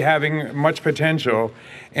equally having much potential,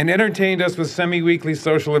 and entertained us with semi-weekly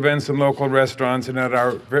social events in local restaurants and at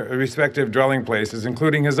our respective dwelling places,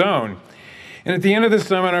 including his own. And at the end of the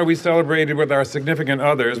seminar, we celebrated with our significant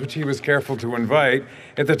others, which he was careful to invite,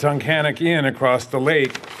 at the Tunkhannock Inn across the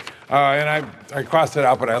lake. And I crossed it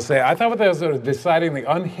out, but I'll say, I thought that was a decidedly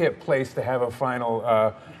unhip place to have a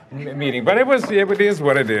final meeting. But it is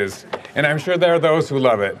what it is. And I'm sure there are those who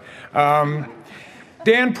love it.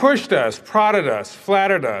 Dan pushed us, prodded us,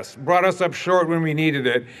 flattered us, brought us up short when we needed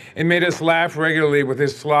it, and made us laugh regularly with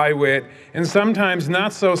his sly wit, and sometimes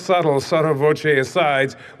not so subtle sotto voce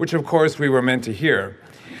asides, which of course we were meant to hear.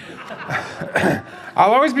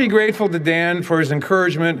 I'll always be grateful to Dan for his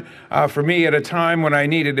encouragement for me at a time when I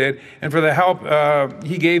needed it, and for the help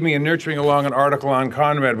he gave me in nurturing along an article on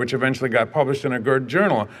Conrad, which eventually got published in a good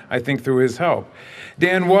journal, I think through his help.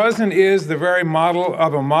 Dan was and is the very model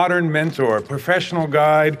of a modern mentor, professional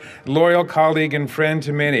guide, loyal colleague, and friend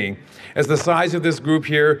to many, as the size of this group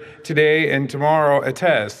here today and tomorrow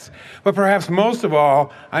attests. But perhaps most of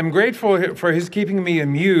all, I'm grateful for his keeping me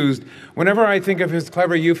amused whenever I think of his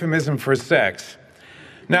clever euphemism for sex.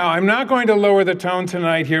 Now, I'm not going to lower the tone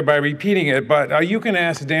tonight here by repeating it, but you can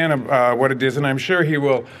ask Dan what it is, and I'm sure he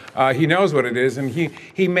will. He knows what it is, and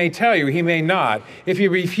he may tell you, he may not. If he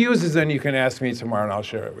refuses, then you can ask me tomorrow, and I'll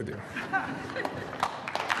share it with you.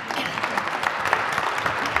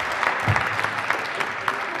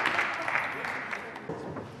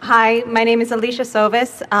 Hi, my name is Alicia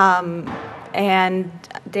Sovis, and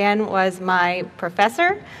Dan was my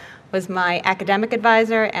professor, was my academic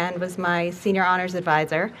advisor, and was my senior honors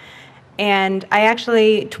advisor. And I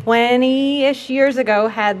actually, 20-ish years ago,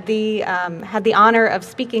 had the honor of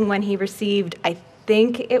speaking when he received, I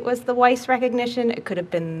think it was the Weiss recognition. It could have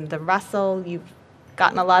been the Russell. You've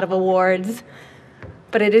gotten a lot of awards.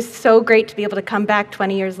 But it is so great to be able to come back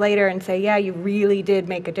 20 years later and say, yeah, you really did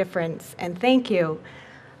make a difference, and thank you.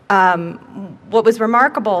 What was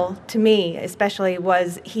remarkable to me, especially,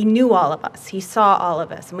 was he knew all of us. He saw all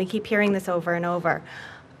of us, and we keep hearing this over and over.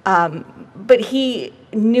 But he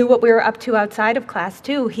knew what we were up to outside of class,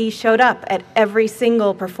 too. He showed up at every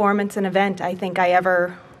single performance and event I think I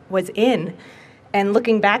ever was in. And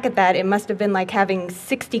looking back at that, it must have been like having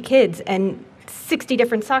 60 kids and 60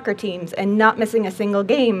 different soccer teams and not missing a single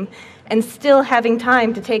game, and still having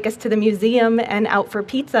time to take us to the museum and out for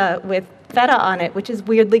pizza with feta on it, which is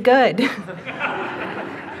weirdly good.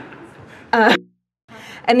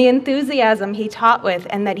 And the enthusiasm he taught with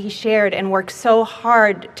and that he shared and worked so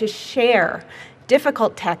hard to share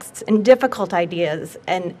difficult texts and difficult ideas,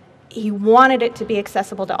 and he wanted it to be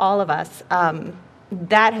accessible to all of us.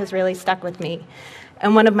 That has really stuck with me.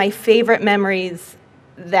 And one of my favorite memories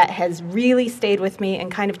that has really stayed with me and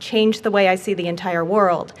kind of changed the way I see the entire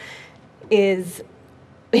world is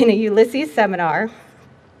in a Ulysses seminar.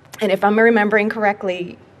 And if I'm remembering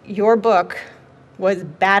correctly, your book was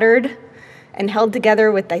battered and held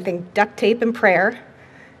together with, I think, duct tape and prayer.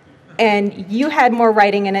 and you had more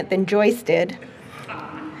writing in it than Joyce did.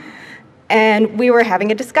 And we were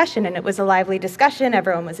having a discussion, and it was a lively discussion.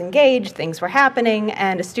 Everyone was engaged, things were happening,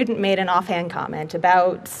 and a student made an offhand comment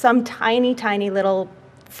about some tiny, tiny little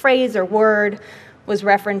phrase or word was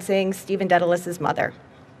referencing Stephen Dedalus's mother.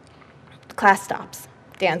 The class stops.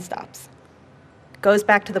 Dan stops. Goes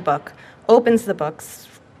back to the book, opens the books,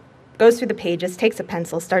 goes through the pages, takes a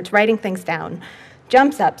pencil, starts writing things down,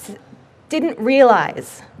 jumps up, didn't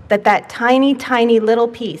realize that that tiny, tiny little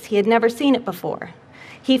piece, he had never seen it before.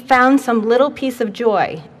 He found some little piece of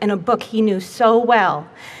joy in a book he knew so well.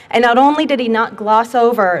 And not only did he not gloss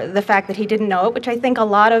over the fact that he didn't know it, which I think a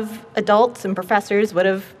lot of adults and professors would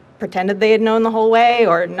have pretended they had known the whole way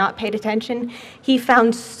or not paid attention, he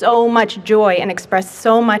found so much joy and expressed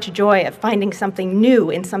so much joy at finding something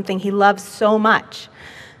new in something he loves so much.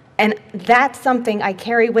 And that's something I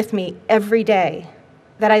carry with me every day,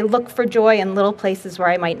 that I look for joy in little places where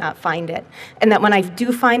I might not find it. And that when I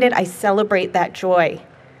do find it, I celebrate that joy.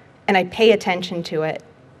 And I pay attention to it.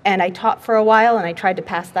 And I taught for a while, and I tried to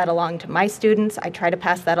pass that along to my students. I try to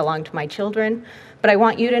pass that along to my children. But I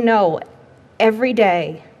want you to know, every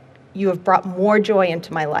day, you have brought more joy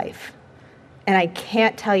into my life. And I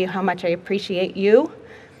can't tell you how much I appreciate you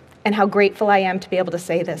and how grateful I am to be able to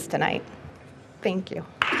say this tonight. Thank you.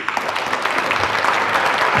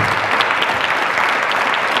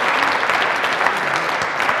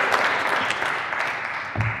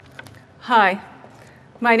 Hi.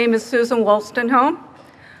 My name is Susan Wolstenholme.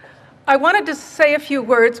 I wanted to say a few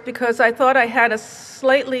words because I thought I had a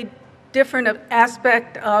slightly different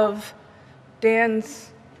aspect of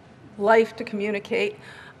Dan's life to communicate.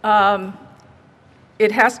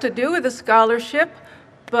 It has to do with a scholarship,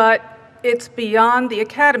 but it's beyond the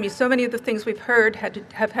academy. So many of the things we've heard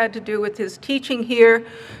have had to do with his teaching here,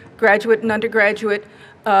 graduate and undergraduate,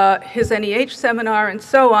 his NEH seminar, and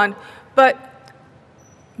so on. But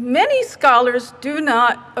many scholars do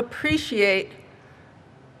not appreciate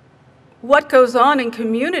what goes on in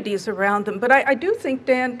communities around them, but I do think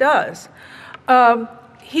Dan does.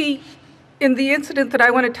 In the incident that I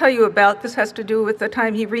want to tell you about, this has to do with the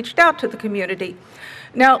time he reached out to the community.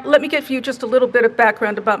 Now, let me give you just a little bit of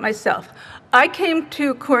background about myself. I came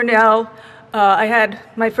to Cornell. I had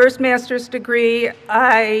my first master's degree.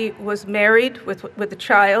 I was married with a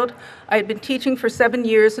child. I had been teaching for 7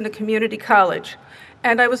 years in a community college,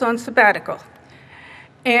 and I was on sabbatical.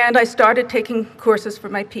 And I started taking courses for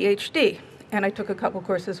my PhD, and I took a couple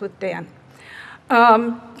courses with Dan.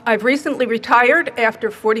 I've recently retired after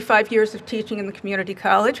 45 years of teaching in the community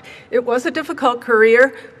college. It was a difficult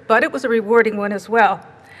career, but it was a rewarding one as well.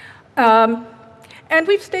 And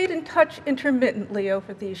we've stayed in touch intermittently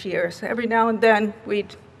over these years. Every now and then,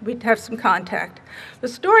 we'd have some contact. The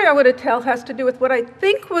story I want to tell has to do with what I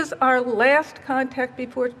think was our last contact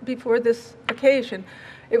before this occasion.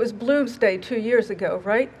 It was Bloomsday 2 years ago,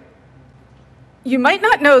 right? You might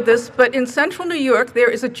not know this, but in central New York, there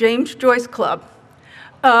is a James Joyce Club.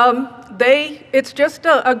 It's just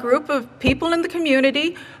a group of people in the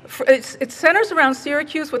community. It centers around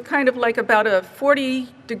Syracuse with kind of like about a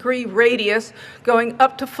 40-degree radius going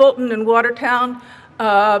up to Fulton and Watertown,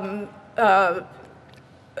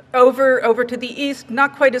 over to the east,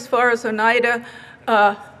 not quite as far as Oneida.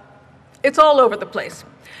 It's all over the place.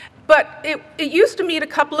 But it used to meet a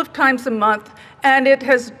couple of times a month, and it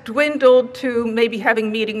has dwindled to maybe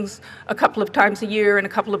having meetings a couple of times a year and a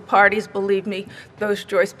couple of parties. Believe me, those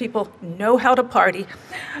Joyce people know how to party.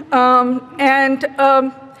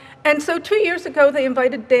 And so 2 years ago, they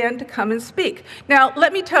invited Dan to come and speak. Now,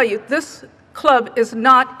 let me tell you, this club is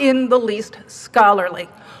not in the least scholarly.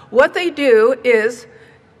 What they do is,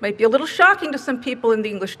 might be a little shocking to some people in the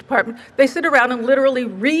English department, they sit around and literally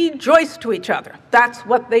read Joyce to each other. That's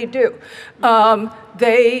what they do.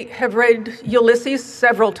 They have read Ulysses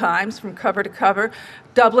several times from cover to cover,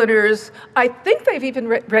 Dubliners. I think they've even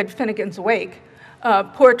read Finnegan's Wake,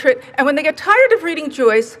 Portrait. And when they get tired of reading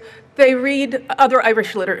Joyce, they read other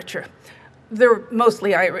Irish literature. They're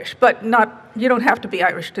mostly Irish, but you don't have to be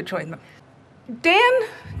Irish to join them. Dan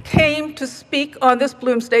came to speak on this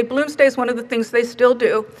Bloomsday. Bloomsday is one of the things they still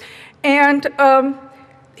do. And the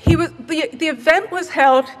event was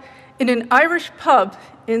held in an Irish pub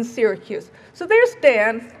in Syracuse. So there's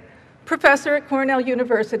Dan, professor at Cornell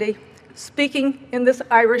University, speaking in this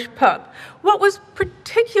Irish pub. What was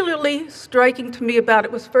particularly striking to me about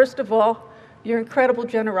it was, first of all, your incredible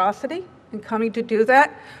generosity in coming to do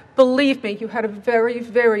that. Believe me, you had a very,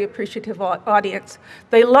 very appreciative audience.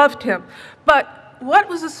 They loved him. But what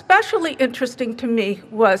was especially interesting to me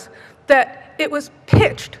was that it was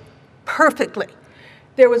pitched perfectly.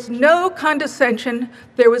 There was no condescension.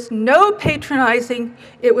 There was no patronizing.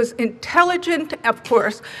 It was intelligent, of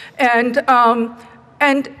course, and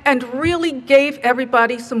really gave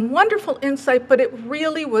everybody some wonderful insight, but it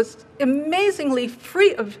really was amazingly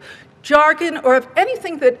free of jargon or of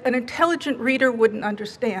anything that an intelligent reader wouldn't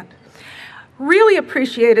understand. Really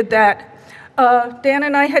appreciated that. Dan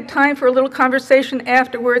and I had time for a little conversation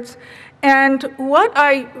afterwards, and what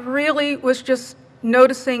I really was just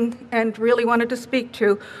noticing and really wanted to speak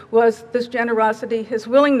to was this generosity, his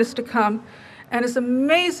willingness to come, and his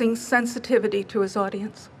amazing sensitivity to his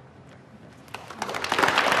audience.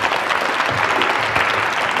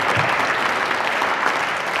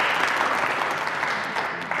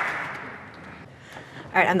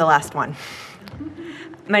 All right, I'm the last one.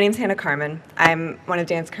 My name's Hannah Carmen. I'm one of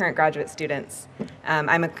Dan's current graduate students.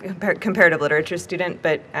 I'm a comparative literature student,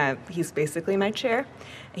 but he's basically my chair.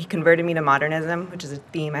 He converted me to modernism, which is a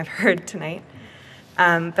theme I've heard tonight.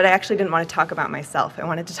 But I actually didn't want to talk about myself. I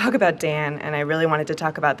wanted to talk about Dan, and I really wanted to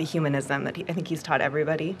talk about the humanism that I think he's taught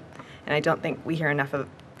everybody, and I don't think we hear enough of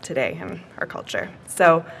today in our culture.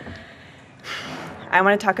 So I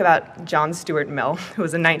want to talk about John Stuart Mill, who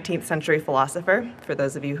was a 19th century philosopher, for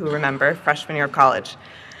those of you who remember, freshman year of college.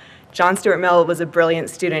 John Stuart Mill was a brilliant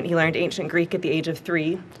student. He learned ancient Greek at the age of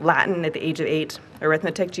 3, Latin at the age of 8,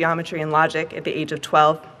 arithmetic, geometry, and logic at the age of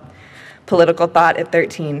 12, political thought at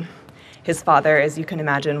 13. His father, as you can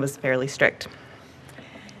imagine, was fairly strict.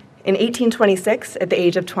 In 1826, at the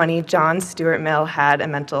age of 20, John Stuart Mill had a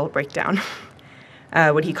mental breakdown,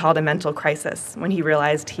 what he called a mental crisis, when he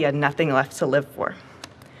realized he had nothing left to live for.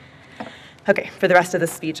 Okay, for the rest of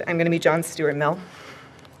this speech, I'm going to be John Stuart Mill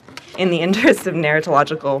in the interest of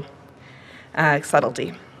narratological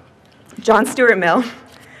subtlety. John Stuart Mill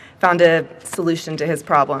found a solution to his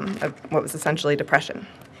problem of what was essentially depression.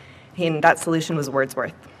 And that solution was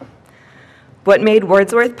Wordsworth. What made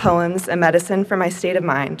Wordsworth poems a medicine for my state of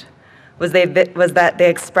mind was that they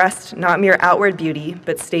expressed not mere outward beauty,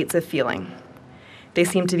 but states of feeling. They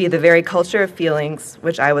seemed to be the very culture of feelings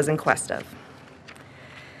which I was in quest of.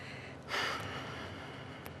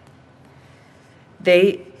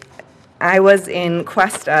 I was in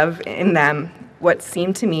quest of, in them, what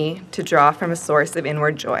seemed to me to draw from a source of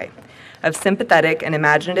inward joy, of sympathetic and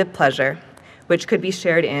imaginative pleasure, which could be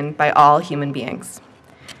shared in by all human beings,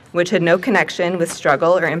 which had no connection with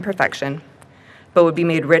struggle or imperfection, but would be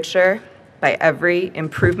made richer by every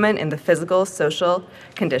improvement in the physical, social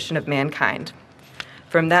condition of mankind.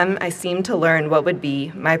 From them, I seemed to learn what would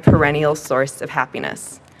be my perennial source of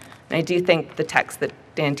happiness. And I do think the texts that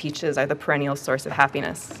Dan teaches are the perennial source of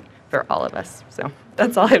happiness for all of us. So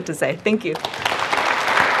that's all I have to say. Thank you.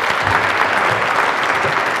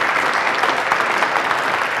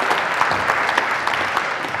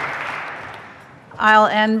 I'll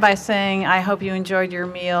end by saying I hope you enjoyed your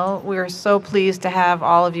meal. We are so pleased to have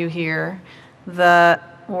all of you here. The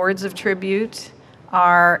words of tribute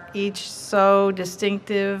are each so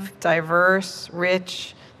distinctive, diverse,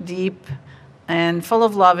 rich, deep, and full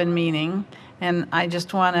of love and meaning. And I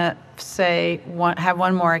just want to say, have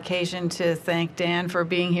one more occasion to thank Dan for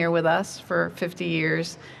being here with us for 50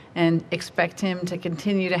 years and expect him to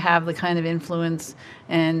continue to have the kind of influence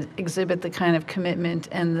and exhibit the kind of commitment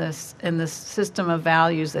and the system of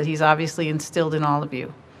values that he's obviously instilled in all of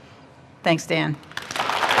you. Thanks, Dan.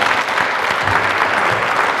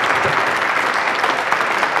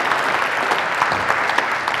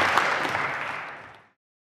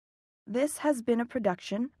 This has been a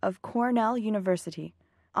production of Cornell University,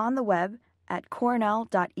 on the web at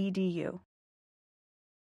cornell.edu.